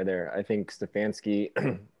Traden there. I think Stefanski,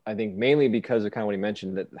 I think mainly because of kind of what he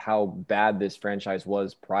mentioned, that how bad this franchise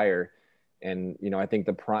was prior. And, I think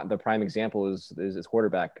the prime example is his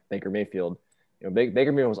quarterback, Baker Mayfield.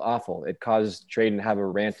 Baker Mayfield was awful. It caused Traden to have a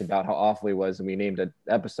rant about how awful he was, and we named an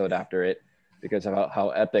episode after it because of how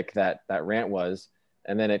epic that rant was.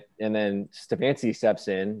 And then Stefanski steps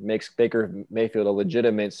in, makes Baker Mayfield a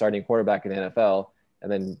legitimate starting quarterback in the NFL,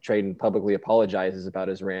 and then Traden publicly apologizes about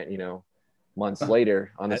his rant, months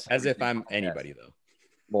later on this. As if I'm anybody, though.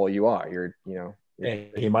 Well, you are. You're.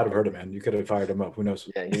 Hey, he might have heard it, man. You could have fired him up. Who knows?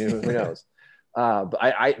 Yeah, who knows?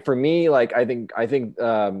 But for me, like, I think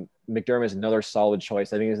McDermott is another solid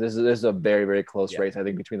choice. I think this is a very, very close race, I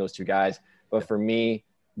think, between those two guys. But for me,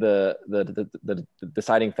 the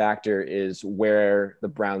deciding factor is where the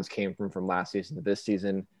Browns came from last season to this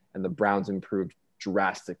season, and the Browns improved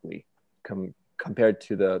drastically compared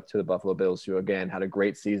to the Buffalo Bills, who again had a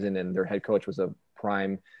great season, and their head coach was a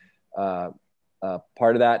prime part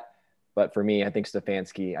of that. But for me, I think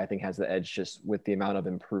Stefanski, has the edge just with the amount of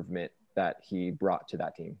improvement that he brought to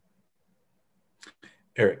that team.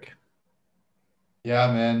 Eric.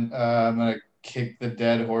 Yeah, man. I'm going to kick the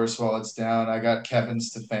dead horse while it's down. I got Kevin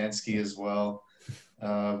Stefanski as well.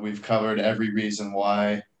 We've covered every reason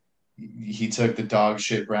why he took the dog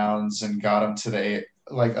shit Browns and got them to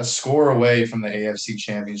a score away from the AFC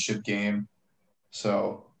Championship game.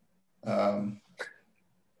 So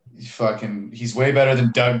he's way better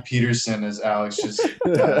than Doug Peterson, as Alex just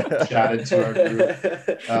chatted to our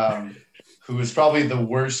group, who was probably the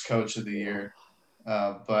worst coach of the year.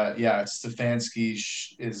 But yeah, Stefanski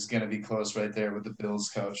is going to be close right there with the Bills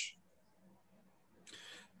coach.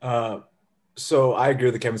 So I agree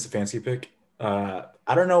with the Kevin Stefanski pick.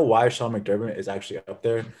 I don't know why Sean McDermott is actually up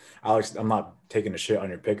there. Alex, I'm not taking a shit on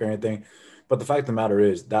your pick or anything, but the fact of the matter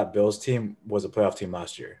is that Bills team was a playoff team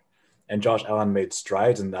last year. and Josh Allen made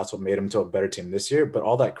strides, and that's what made him to a better team this year. But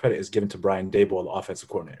all that credit is given to Brian Daboll, the offensive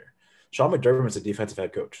coordinator. Sean McDermott is a defensive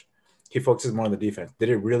head coach. He focuses more on the defense. Did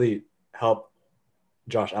it really help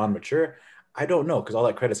Josh Allen mature? I don't know, because all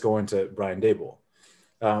that credit's going to Brian Daboll.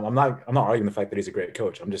 I'm not arguing the fact that he's a great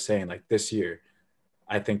coach. I'm just saying, like, this year,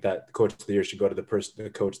 I think that the coach of the year should go to the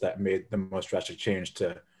coach that made the most drastic change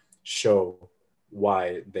to show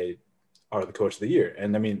why they are the coach of the year.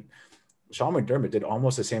 And I mean, Sean McDermott did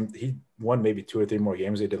almost the same. He won maybe 2 or 3 more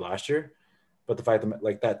games than he did last year, but the fact that,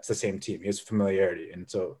 like, that's the same team. He has familiarity. And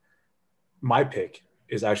so my pick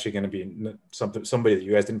is actually going to be somebody that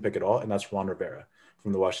you guys didn't pick at all, and that's Ron Rivera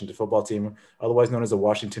from the Washington football team, otherwise known as the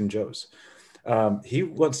Washington Joes. He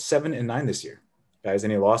went 7-9 this year, guys,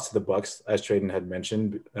 and he lost to the Bucks, as Traden had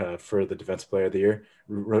mentioned, for the defensive player of the year,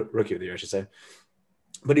 rookie of the year, I should say.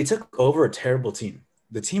 But he took over a terrible team.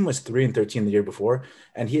 The team was 3-13 the year before,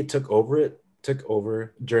 and he took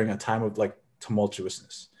over during a time of, like,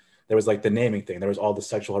 tumultuousness. There was, like, the naming thing. There was all the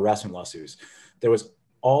sexual harassment lawsuits. There was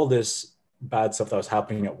all this bad stuff that was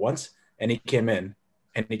happening at once, and he came in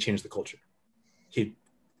and he changed the culture. He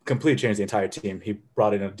completely changed the entire team. He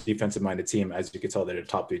brought in a defensive-minded team. As you can tell, they're a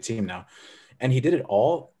top 3 team now. And he did it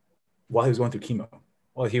all while he was going through chemo,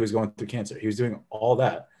 while he was going through cancer. He was doing all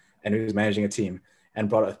that, and he was managing a team and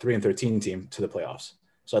brought a 3-13 team to the playoffs.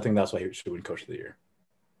 So I think that's why he should win Coach of the Year.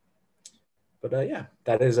 But yeah,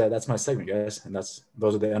 that's my segment, guys, and those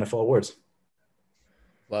are the NFL awards.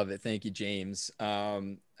 Love it. Thank you, James. I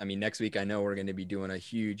mean, next week I know we're going to be doing a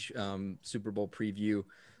huge Super Bowl preview.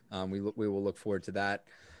 We will look forward to that.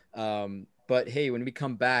 But hey, when we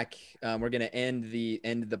come back, we're going to end the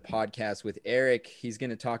podcast with Eric. He's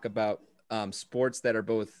going to talk about sports that are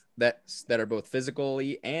both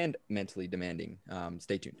physically and mentally demanding.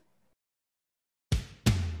 Stay tuned.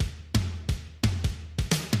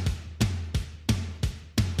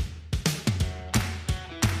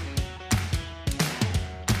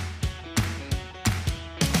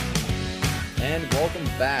 And welcome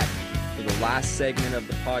back to the last segment of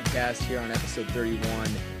the podcast here on episode 31.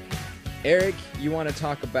 Eric, you want to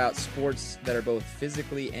talk about sports that are both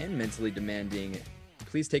physically and mentally demanding.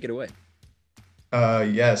 Please take it away.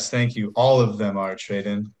 Yes, thank you. All of them are,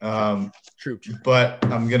 Traden. True. But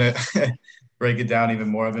I'm going to break it down even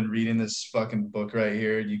more. I've been reading this fucking book right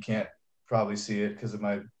here. You can't probably see it because of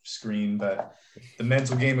my screen, but The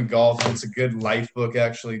Mental Game of Golf. It's a good life book,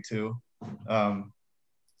 actually, too.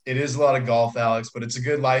 It is a lot of golf, Alex, but it's a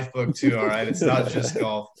good life book too, all right? It's not just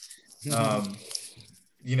golf.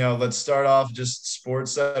 Let's start off just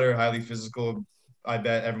sports that are highly physical. I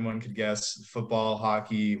bet everyone could guess: football,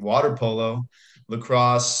 hockey, water polo,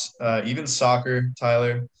 lacrosse, even soccer,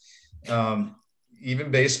 Tyler. Even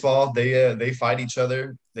baseball, they fight each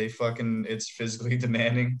other. It's physically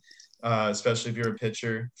demanding, especially if you're a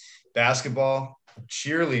pitcher. Basketball,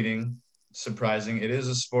 cheerleading, surprising. It is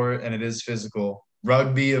a sport and it is physical.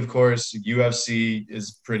 Rugby, of course, UFC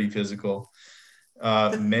is pretty physical.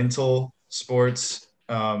 Mental sports,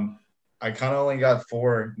 I kind of only got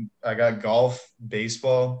 4. I got golf,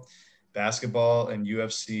 baseball, basketball, and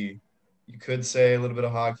UFC. You could say a little bit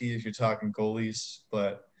of hockey if you're talking goalies,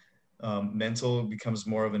 but mental becomes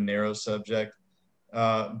more of a narrow subject.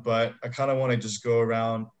 But I kind of want to just go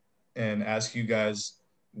around and ask you guys,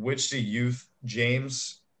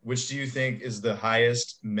 James, which do you think is the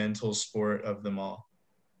highest mental sport of them all?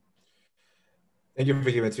 Thank you for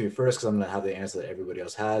giving it to me first, because I'm going to have the answer that everybody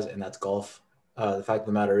else has, and that's golf. The fact of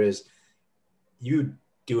the matter is, you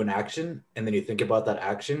do an action, and then you think about that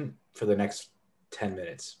action for the next 10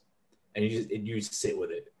 minutes, and you sit with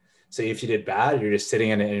it. So if you did bad, you're just sitting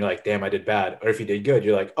in it, and you're like, damn, I did bad. Or if you did good,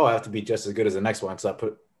 you're like, oh, I have to be just as good as the next one, so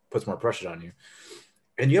that puts more pressure on you.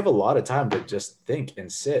 And you have a lot of time to just think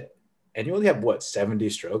and sit. And you only have, 70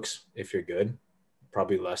 strokes if you're good,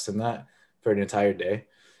 probably less than that for an entire day.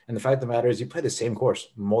 And the fact of the matter is, you play the same course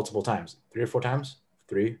multiple times, 3 or 4 times,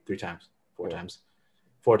 three times, 4 times,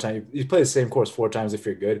 4 times. You play the same course 4 times if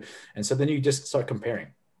you're good. And so then you just start comparing.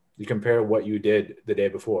 You compare what you did the day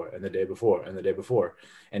before and the day before and the day before.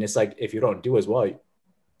 And it's like, if you don't do as well,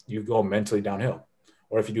 you go mentally downhill.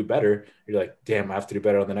 Or if you do better, you're like, damn, I have to do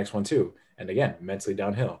better on the next one too. And again, mentally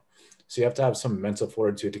downhill. So you have to have some mental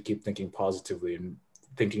fortitude to keep thinking positively and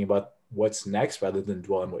thinking about what's next rather than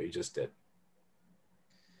dwell on what you just did.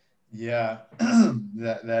 Yeah,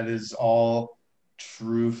 that is all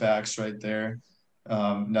true facts right there.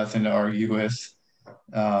 Nothing to argue with.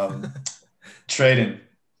 Traden,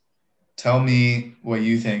 tell me what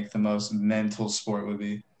you think the most mental sport would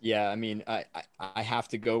be. Yeah, I mean, I have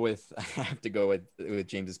to go with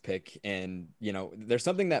James's pick, and there's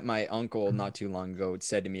something that my uncle not too long ago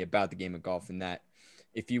said to me about the game of golf, and that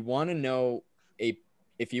if you want to know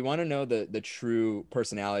the true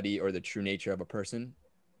personality or the true nature of a person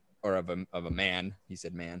or of a man, he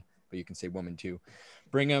said man, but you can say woman too,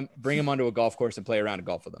 bring them onto a golf course and play around a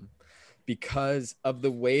golf with them, because of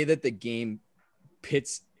the way that the game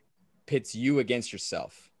pits you against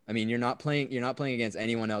yourself. I mean, you're not playing against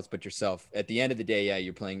anyone else but yourself. At the end of the day, yeah,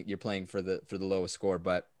 you're playing for the lowest score,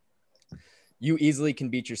 but you easily can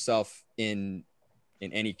beat yourself in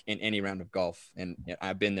any round of golf. And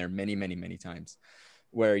I've been there many, many, many times,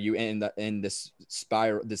 where you end in this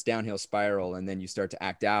downhill spiral, and then you start to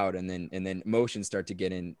act out, and then emotions start to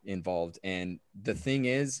get involved. And the thing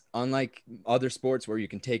is, unlike other sports where you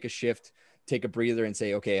can take a shift, take a breather, and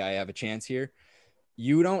say, okay, I have a chance here,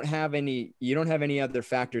 you don't have any other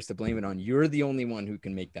factors to blame it on. You're the only one who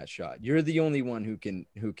can make that shot. You're the only one who can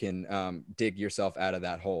dig yourself out of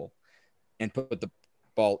that hole and put the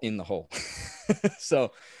ball in the hole.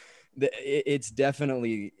 So it's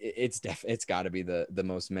got to be the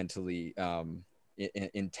most mentally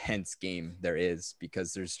intense game there is,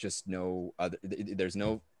 because there's just not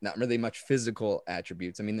really much physical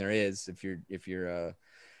attributes. I mean, there is if you're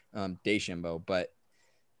DeChambeau, but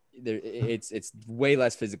it's way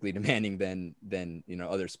less physically demanding than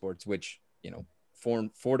other sports, which 4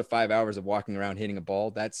 to 5 hours of walking around hitting a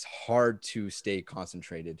ball, that's hard to stay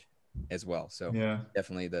concentrated as well. So yeah,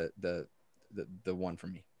 definitely the one for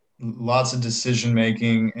me. Lots of decision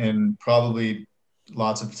making and probably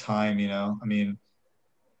lots of time. I mean,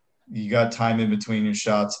 you got time in between your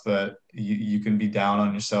shots, but you can be down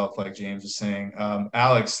on yourself, like James was saying.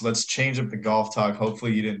 Alex, let's change up the golf talk.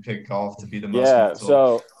 Hopefully you didn't pick golf to be the most mental.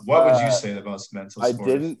 So what would you say the most mental sport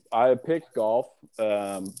is? I picked golf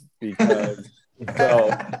because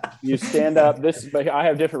so you stand up. But I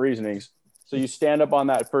have different reasonings. So you stand up on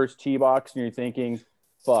that first tee box and you're thinking,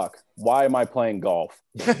 fuck, why am I playing golf?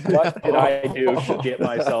 What did I do to get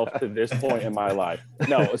myself to this point in my life?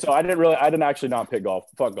 No, so I didn't actually not pick golf.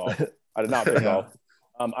 Fuck golf. I did not pick golf.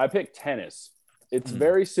 I picked tennis. It's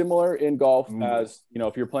very similar in golf as,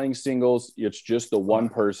 if you're playing singles, it's just the one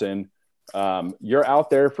person. You're out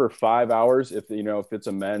there for 5 hours. If it's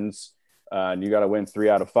a men's and you got to win 3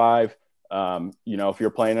 out of 5. If you're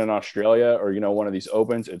playing in Australia or, one of these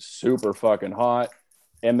opens, it's super fucking hot.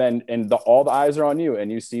 And then, all the eyes are on you,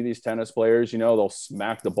 and you see these tennis players, they'll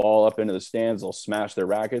smack the ball up into the stands. They'll smash their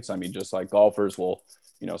rackets. I mean, just like golfers will,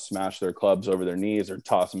 smash their clubs over their knees or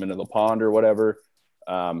toss them into the pond or whatever.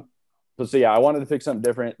 So yeah, I wanted to pick something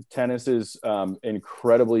different. Tennis is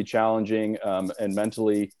incredibly challenging, and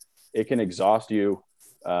mentally it can exhaust you.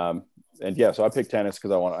 And yeah, so I picked tennis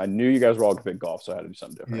because I knew you guys were all going to pick golf, so I had to do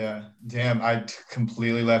something different. Yeah, damn, I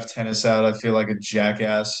completely left tennis out. I feel like a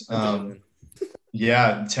jackass.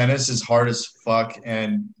 Yeah, tennis is hard as fuck,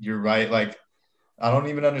 and you're right. Like, I don't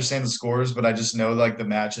even understand the scores, but I just know like the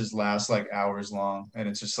matches last like hours long, and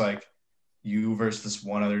it's just like you versus this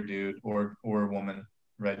one other dude or a woman,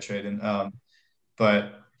 right, Traden?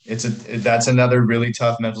 But that's another really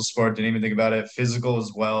tough mental sport. Didn't even think about it. Physical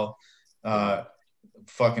as well.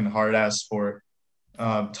 Fucking hard ass sport.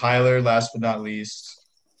 Tyler, last but not least,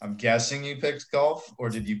 I'm guessing you picked golf, or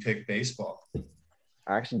did you pick baseball?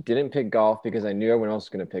 I actually didn't pick golf because I knew everyone else was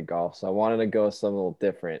going to pick golf. So I wanted to go something a little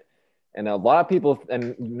different. And a lot of people,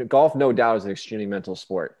 and golf, no doubt, is an extremely mental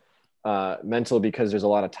sport. Mental because there's a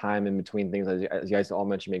lot of time in between things, as you guys all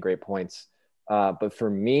mentioned, made great points. But for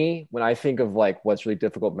me, when I think of like what's really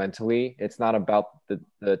difficult mentally, it's not about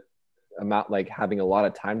the amount, like having a lot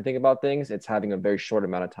of time to think about things. It's having a very short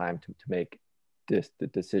amount of time to make the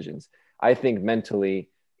decisions. I think mentally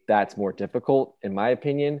that's more difficult, in my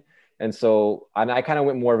opinion. And so I kind of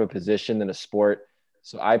went more of a position than a sport.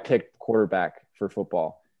 So I picked quarterback for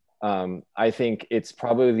football. I think it's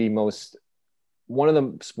probably one of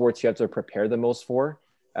the sports you have to prepare the most for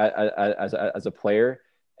as a player.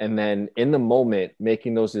 And then in the moment,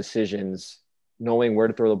 making those decisions, knowing where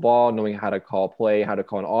to throw the ball, knowing how to call play, how to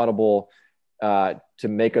call an audible, to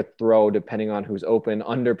make a throw depending on who's open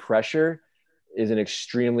under pressure is an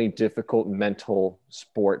extremely difficult mental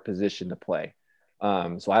sport position to play.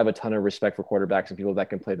 So I have a ton of respect for quarterbacks and people that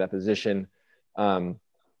can play that position. So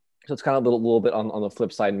it's kind of a little bit on the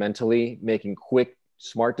flip side, mentally making quick,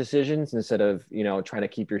 smart decisions instead of, trying to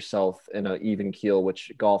keep yourself in an even keel,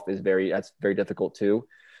 which golf is that's very difficult too.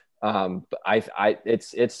 But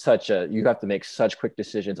it's you have to make such quick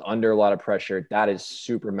decisions under a lot of pressure. That is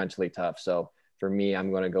super mentally tough. So for me,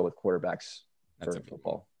 I'm going to go with quarterbacks for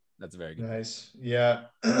football. That's very good. Nice. Yeah.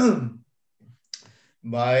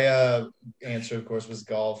 My answer, of course, was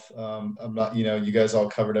golf. I'm not, you guys all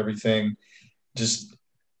covered everything. Just,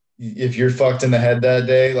 if you're fucked in the head that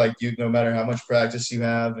day, like no matter how much practice you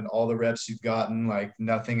have and all the reps you've gotten, like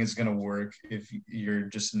nothing is going to work if you're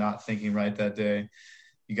just not thinking right that day.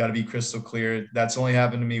 You got to be crystal clear. That's only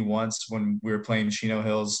happened to me once when we were playing Chino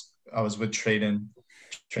Hills. I was with Traden.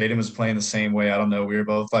 Traden was playing the same way. I don't know. We were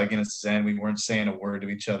both like in a zen. We weren't saying a word to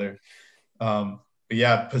each other. But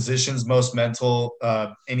yeah, positions most mental.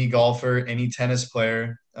 Any golfer, any tennis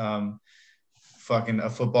player, fucking a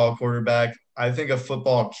football quarterback. I think a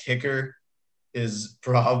football kicker is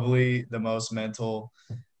probably the most mental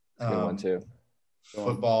Good one too.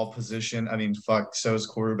 football position. I mean, fuck, so is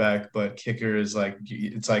quarterback, but kicker is like,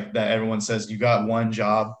 it's like that everyone says you got one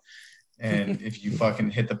job. And if you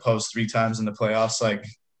fucking hit the post 3 times in the playoffs, like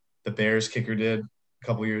the Bears kicker did a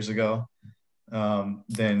couple years ago,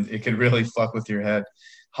 then it could really fuck with your head.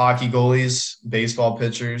 Hockey goalies, baseball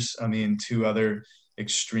pitchers. I mean, 2 other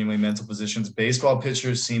extremely mental positions. Baseball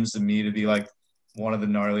pitchers seems to me to be like one of the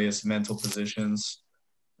gnarliest mental positions.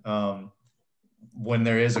 When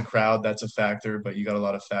there is a crowd, that's a factor, but you got a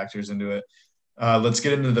lot of factors into it. Let's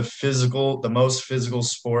get into the most physical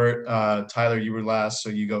sport. Tyler, you were last, so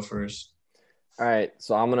you go first. All right,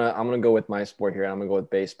 so I'm gonna go with my sport here. I'm gonna go with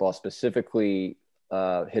baseball, specifically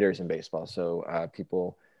hitters in baseball. So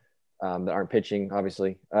people that aren't pitching,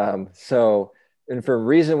 obviously. And for a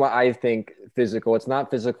reason why I think physical, it's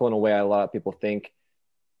not physical in a way a lot of people think,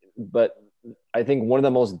 but I think one of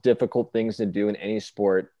the most difficult things to do in any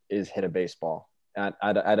sport is hit a baseball at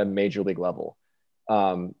a major league level.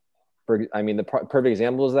 The perfect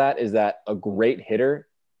example is that a great hitter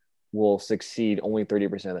will succeed only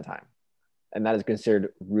 30% of the time. And that is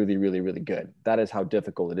considered really, really, really good. That is how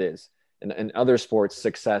difficult it is. In other sports,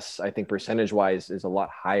 success, I think percentage-wise, is a lot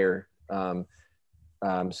higher.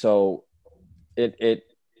 So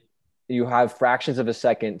you have fractions of a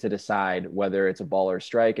second to decide whether it's a ball or a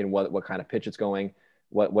strike and what kind of pitch it's going,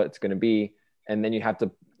 what it's going to be. And then you have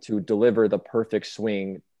to deliver the perfect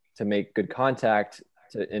swing to make good contact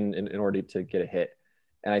in order to get a hit.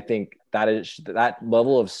 And I think that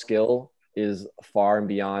level of skill is far and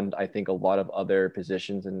beyond, I think, a lot of other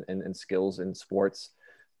positions and skills in sports.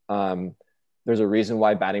 There's a reason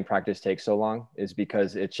why batting practice takes so long, is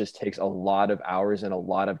because it just takes a lot of hours and a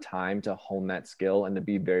lot of time to hone that skill and to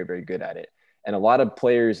be very, very good at it. And a lot of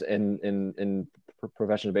players in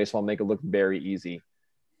professional baseball make it look very easy.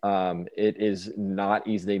 It is not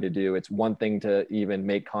easy to do. It's one thing to even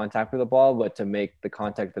make contact with the ball, but to make the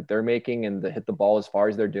contact that they're making and to hit the ball as far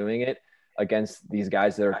as they're doing it against these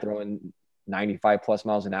guys that are throwing 95 plus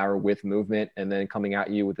miles an hour with movement and then coming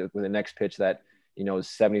at you with the next pitch that, is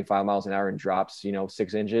 75 miles an hour and drops,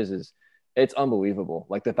 6 inches it's unbelievable.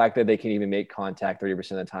 Like the fact that they can even make contact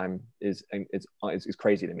 30% of the time is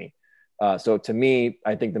crazy to me. So to me,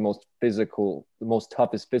 I think the most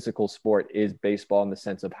toughest physical sport is baseball in the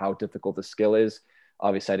sense of how difficult the skill is.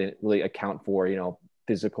 Obviously I didn't really account for,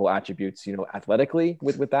 physical attributes, athletically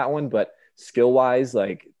with that one, but skill wise,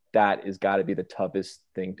 like that is gotta be the toughest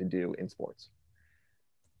thing to do in sports.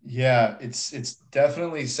 Yeah, it's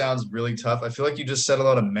definitely sounds really tough. I feel like you just said a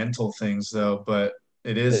lot of mental things though, but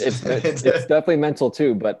it is it's definitely mental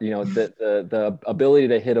too, but the ability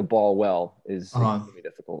to hit a ball well is extremely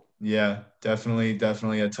difficult. Yeah,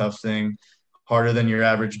 definitely a tough thing. Harder than your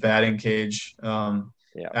average batting cage.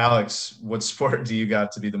 Yeah. Alex, what sport do you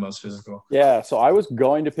got to be the most physical? Yeah, so I was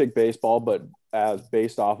going to pick baseball, but as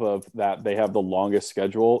based off of that, they have the longest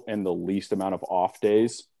schedule and the least amount of off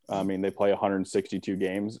days. I mean, they play 162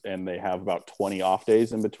 games and they have about 20 off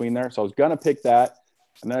days in between there. So I was going to pick that.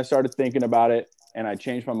 And then I started thinking about it and I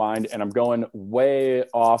changed my mind and I'm going way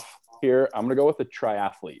off here. I'm going to go with the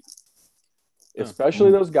triathlete,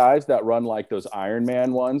 especially those guys that run like those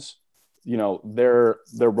Ironman ones. They're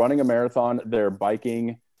running a marathon, they're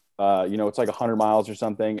biking, it's like 100 miles or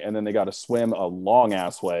something. And then they got to swim a long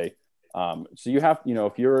ass way. So you have,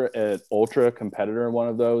 if you're an ultra competitor in one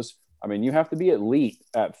of those, I mean, you have to be elite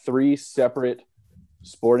at 3 separate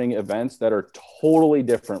sporting events that are totally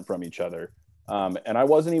different from each other. And I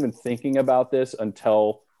wasn't even thinking about this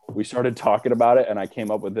until we started talking about it and I came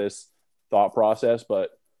up with this thought process. But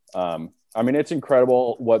I mean, it's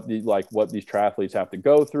incredible what these triathletes have to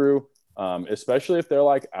go through, especially if they're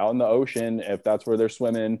like out in the ocean, if that's where they're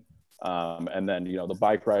swimming. And then, the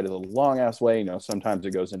bike ride is a long ass way, sometimes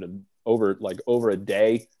it goes into over a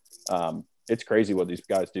day. It's crazy what these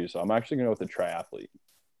guys do. So I'm actually going to go with the triathlete.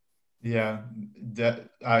 Yeah.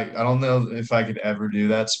 I don't know if I could ever do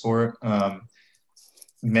that sport,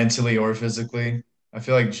 mentally or physically. I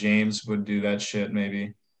feel like James would do that shit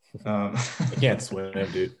maybe. I can't swim,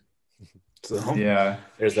 dude. So yeah,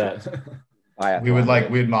 there's that.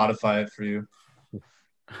 We'd modify it for you.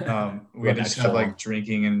 We Run just extra have like long.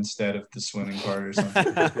 drinking instead of the swimming part or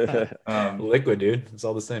something. Liquid, dude. It's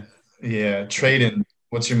all the same. Yeah, Traden,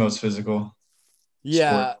 what's your most physical?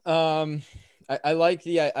 Yeah. I like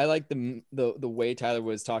the way Tyler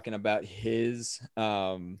was talking about his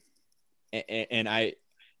and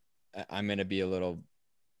I'm gonna be a little,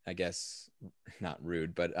 I guess, not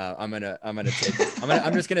rude, but I'm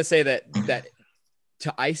just gonna say that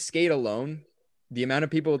to ice skate alone, the amount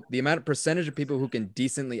of percentage of people who can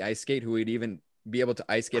decently ice skate who would even be able to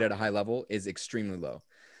ice skate at a high level is extremely low.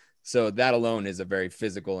 So that alone is a very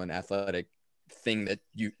physical and athletic thing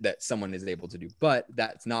that someone is able to do. But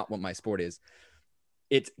that's not what my sport is.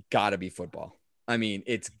 It's got to be football. I mean,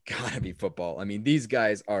 it's got to be football. I mean, these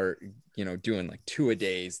guys are, doing like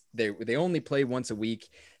 2-a-days. They only play once a week.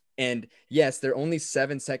 And yes, they're only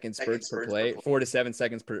 7-second spurts per play, 4 to 7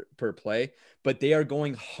 seconds per play, but they are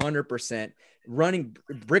going 100% running.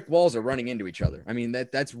 Brick walls are running into each other. I mean,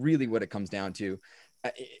 that's really what it comes down to.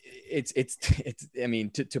 It's I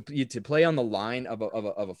mean, to play on the line of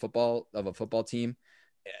a football team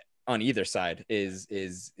on either side is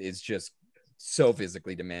just so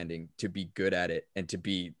physically demanding to be good at it, and to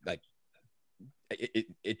be like,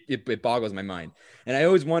 it boggles my mind. And I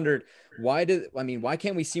always wondered, why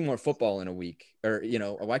can't we see more football in a week? Or,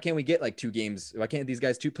 why can't we get like 2 games? Why can't these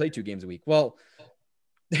guys play 2 games a week? Well,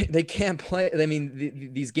 they can't play. I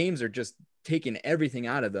mean, these games are just taking everything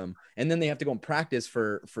out of them, and then they have to go and practice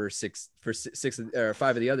for 6 or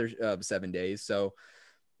 5 of the other 7 days. So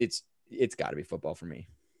it's got to be football for me.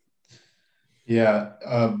 Yeah,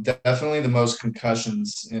 definitely the most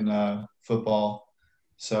concussions in football.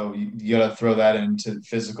 So you got to throw that into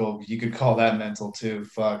physical. You could call that mental too.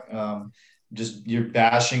 Fuck. Just you're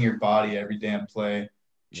bashing your body every damn play.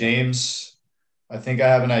 James, I think I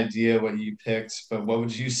have an idea what you picked, but what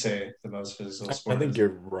would you say the most physical I sport think is? you're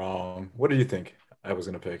wrong. What do you think I was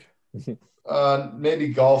gonna pick? Maybe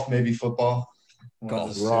golf, maybe football. One of Golf.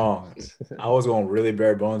 those two. Wrong. I was going really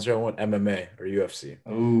bare bones here. I went MMA or UFC.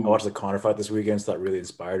 I Ooh, watched the Conor fight this weekend, so that really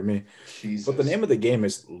inspired me. Jesus. But the name of the game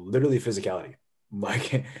is literally physicality.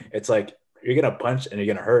 Like, it's like you're gonna punch and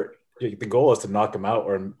you're gonna hurt. The goal is to knock him out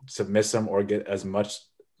or submiss him or get as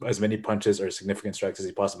many punches or significant strikes as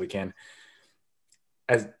he possibly can.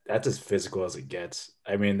 That's as physical as it gets.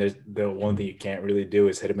 I mean, there's the one thing you can't really do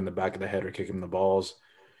is hit him in the back of the head or kick him in the balls.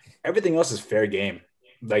 Everything else is fair game.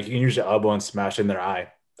 Like, you can use your elbow and smash in their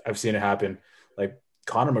eye. I've seen it happen. Like,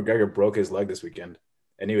 Conor McGregor broke his leg this weekend,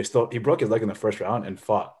 and he broke his leg in the first round and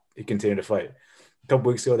fought. He continued to fight. A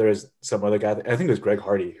couple weeks ago, there was some other guy. I think it was Greg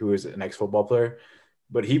Hardy, who is an ex-football player,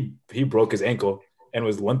 but he broke his ankle and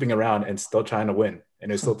was limping around and still trying to win,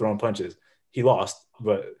 and was still throwing punches. He lost,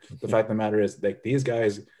 but the fact of the matter is, like, these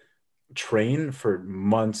guys train for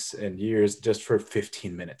months and years just for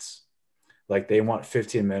 15 minutes. Like, they want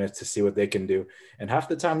 15 minutes to see what they can do, and half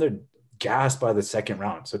the time they're gassed by the second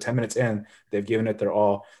round. So 10 minutes in, they've given it their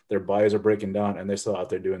all. Their bodies are breaking down, and they're still out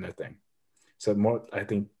there doing their thing. So I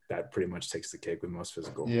think that pretty much takes the cake with most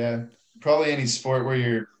physical. Yeah, probably any sport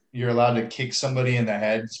where you're allowed to kick somebody in the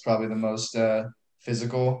head is probably the most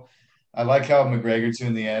physical. I like how McGregor too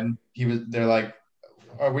in the end, they're like,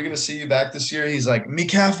 "Are we gonna see you back this year?" He's like, "Me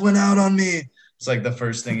calf went out on me." It's like the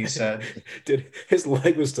first thing he said. Dude, his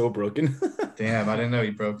leg was still broken. Damn, I didn't know he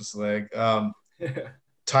broke his leg.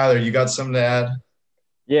 Tyler, you got something to add?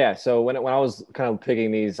 Yeah, so when I was kind of picking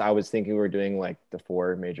these, I was thinking we were doing like the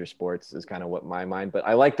 4 major sports is kind of what my mind. But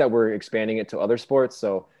I like that we're expanding it to other sports.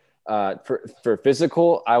 So for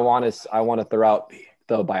physical, I want to throw out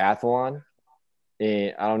the biathlon.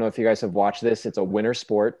 And I don't know if you guys have watched this. It's a winter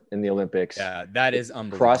sport in the Olympics. Yeah, that is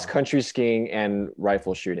unbelievable. Cross country skiing and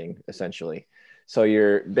rifle shooting, essentially. So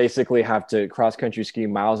you're basically have to cross country ski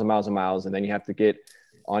miles and miles and miles, and then you have to get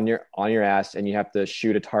on your ass and you have to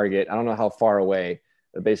shoot a target. I don't know how far away.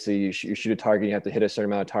 But basically, you shoot a target. You have to hit a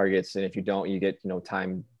certain amount of targets, and if you don't, you get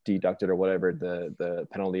time deducted or whatever the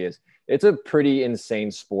penalty is. It's a pretty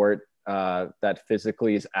insane sport that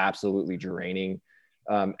physically is absolutely draining.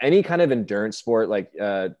 Any kind of endurance sport, like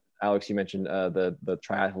Alex, you mentioned the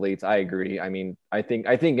triathletes. I agree. I mean, I think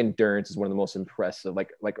endurance is one of the most impressive.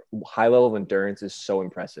 Like high level of endurance is so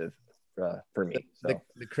impressive for me. So.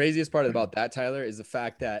 The craziest part about that, Tyler, is the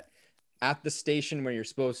fact that at the station where you're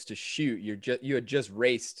supposed to shoot, you had just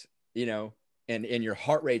raced, and your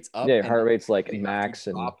heart rate's up. Yeah, heart rate's like max,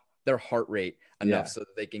 and their heart rate enough so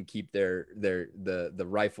that they can keep the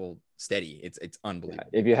rifle steady. It's unbelievable.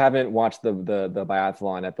 Yeah. If you haven't watched the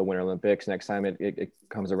biathlon at the Winter Olympics, next time it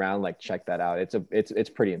comes around, like, check that out. It's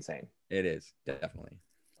pretty insane. It is, definitely.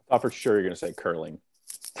 I thought for sure you're gonna say curling.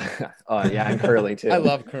 Oh yeah, and curling too. I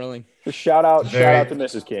love curling. Shout out to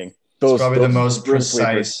Mrs. King. It's probably the those most broom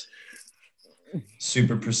sweepers. precise,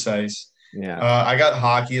 super precise. Yeah. I got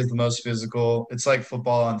hockey as the most physical. It's like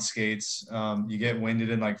football on skates. You get winded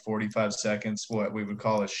in like 45 seconds, what we would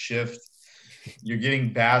call a shift. You're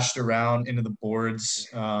getting bashed around into the boards.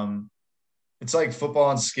 It's like football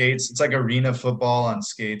on skates. It's like arena football on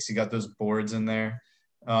skates. You got those boards in there.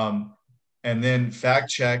 And then fact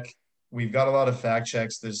check. We've got a lot of fact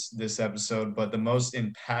checks this episode, but the most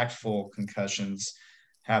impactful concussions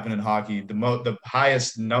happen in hockey. The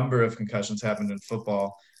highest number of concussions happened in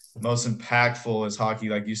football. Most impactful is hockey.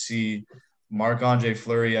 Like you see Marc-Andre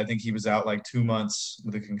Fleury, I think he was out like 2 months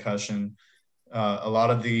with a concussion. A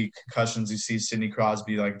lot of the concussions you see Sidney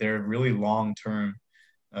Crosby, like they're really long-term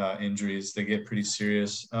injuries. They get pretty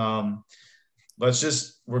serious. We're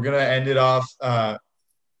going to end it off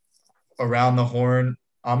around the horn.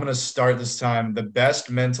 I'm going to start this time. The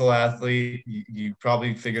best mental athlete, you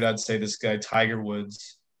probably figured I'd say this guy, Tiger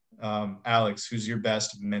Woods. Alex, who's your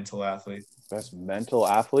best mental athlete? Best mental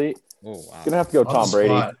athlete? Oh, wow. Gonna have to go On Tom the Brady.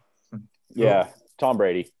 spot. Yeah, Tom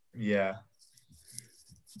Brady. Yeah.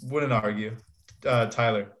 Wouldn't argue.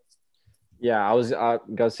 Tyler. Yeah, I was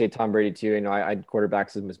gonna say Tom Brady too. You know, I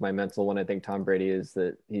quarterbacks as my mental one. I think Tom Brady is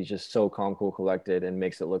that he's just so calm, cool, collected, and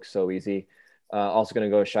makes it look so easy. Also gonna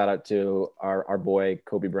go shout out to our boy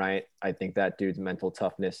Kobe Bryant. I think that dude's mental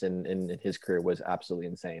toughness in his career was absolutely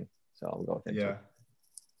insane. So I'll go with him. Yeah.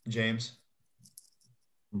 James.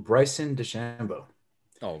 Bryson DeChambeau.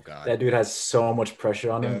 Oh, God. That dude has so much pressure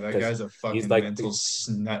on Yeah, him. that 'cause guy's a fucking he's like mental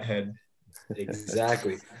nuthead.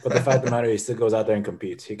 Exactly. But the fact of the matter, he still goes out there and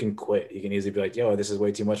competes. He can quit. He can easily be like, yo, this is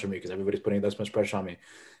way too much for me because everybody's putting this much pressure on me.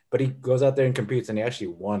 But he goes out there and competes, and he actually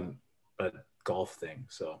won a golf thing.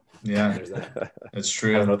 So Yeah, there's that. that's I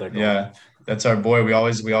true. don't know what they're going. Yeah, that's our boy. We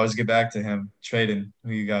always get back to him. Traden,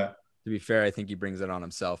 who you got? To be fair, I think he brings it on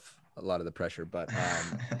himself, a lot of the pressure. But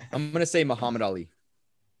I'm going to say Muhammad Ali.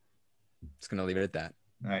 Just going to leave it at that.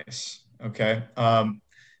 Nice. Okay.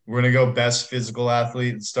 We're going to go best physical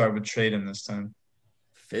athlete and start with Traden this time.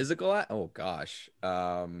 Physical? Oh, gosh.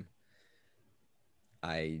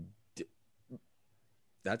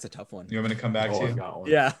 That's a tough one. You want me to come back to I you? got one.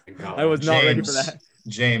 Yeah, got I was one. not ready for that.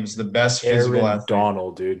 James, the best physical Aaron athlete.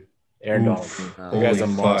 Donald, dude. Aaron Oof. Donald. The guy's a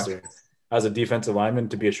Holy fuck. monster. As a defensive lineman,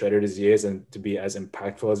 to be as shredded as he is and to be as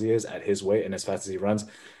impactful as he is at his weight and as fast as he runs,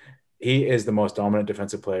 he is the most dominant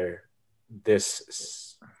defensive player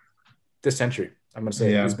this century. I'm going to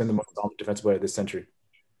say he's been the most dominant defensive player this century.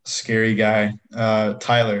 Scary guy.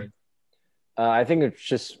 Tyler. I think it's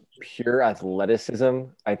just pure athleticism.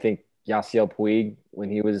 I think Yasiel Puig, when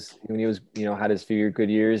he was had his few good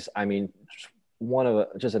years. I mean,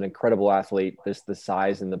 just an incredible athlete. Just the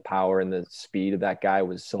size and the power and the speed of that guy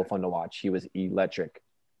was so fun to watch. He was electric.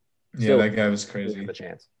 Yeah, that guy was crazy. The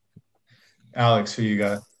chance. Alex, who you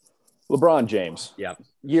got? LeBron James. Yeah.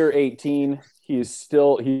 Year 18. He's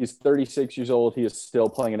 36 years old. He is still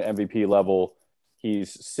playing at MVP level.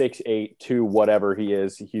 He's 6'8", 2 whatever he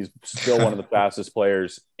is. He's still one of the fastest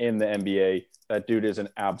players in the NBA. That dude is an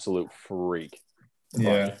absolute freak.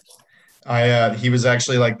 Yeah. He was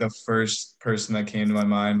actually like the first person that came to my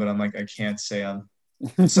mind, but I'm like, I can't say him.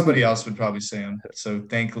 Somebody else would probably say him. So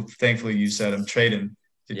thankfully you said him. Traden,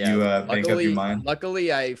 did you make up your mind?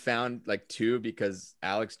 Luckily, I found like two because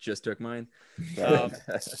Alex just took mine.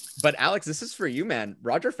 But Alex, this is for you, man.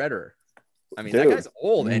 Roger Federer. I mean, that guy's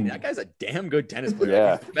old, and that guy's a damn good tennis player.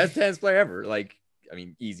 Yeah. Best tennis player ever. Like, I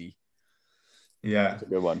mean, easy. Yeah. That's a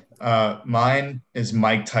good one. Mine is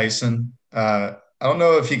Mike Tyson. I don't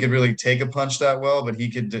know if he could really take a punch that well, but he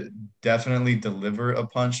could definitely deliver a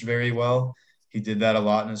punch very well. He did that a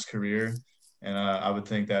lot in his career, and I would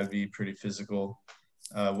think that would be pretty physical.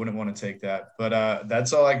 Wouldn't want to take that. But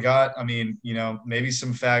that's all I got. I mean, maybe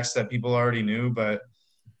some facts that people already knew, but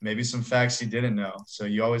maybe some facts you didn't know. So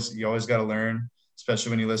you always got to learn, especially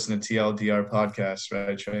when you listen to TLDR podcasts,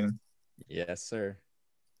 right, Traden? Yes, sir.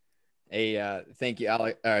 Hey, thank you,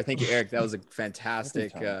 Alex. Thank you, Eric. That was a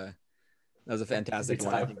fantastic. That was a fantastic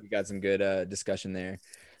one. I think we got some good discussion there.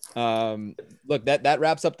 Look, that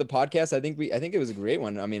wraps up the podcast. I think it was a great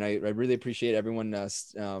one. I mean, I really appreciate everyone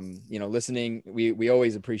listening. We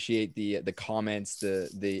always appreciate the comments,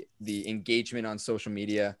 the engagement on social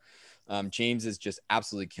media. James is just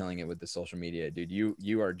absolutely killing it with the social media, dude.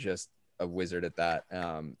 You are just a wizard at that.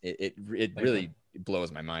 It really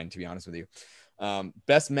blows my mind, to be honest with you.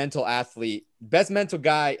 Best mental athlete, best mental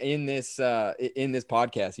guy in this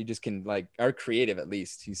podcast. He just can are creative, at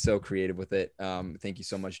least. He's so creative with it. Thank you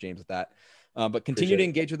so much, James, with that. But continue to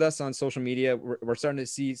engage with us on social media. We're starting to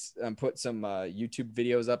see put some YouTube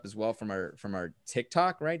videos up as well from our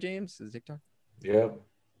TikTok, right, James? Is it TikTok? Yeah.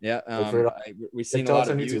 Yeah, Look for it we've seen a TikToks lot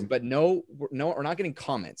of on views, YouTube. but no, we're not getting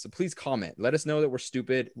comments. So please comment. Let us know that we're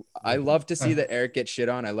stupid. I love to see that Eric gets shit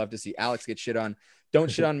on. I love to see Alex get shit on. Don't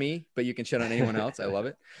shit on me, but you can shit on anyone else. I love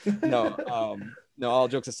it. No, all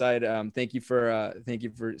jokes aside, thank you for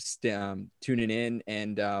tuning in,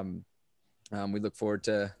 and we look forward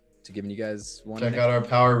to giving you guys one. Check out our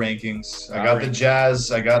power rankings. I got the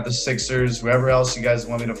Jazz. I got the Sixers. Whoever else you guys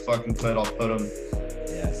want me to fucking put, I'll put them.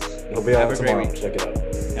 Yes. It'll be Have out a great tomorrow. week. Check it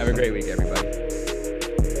out. Have a great week, everybody.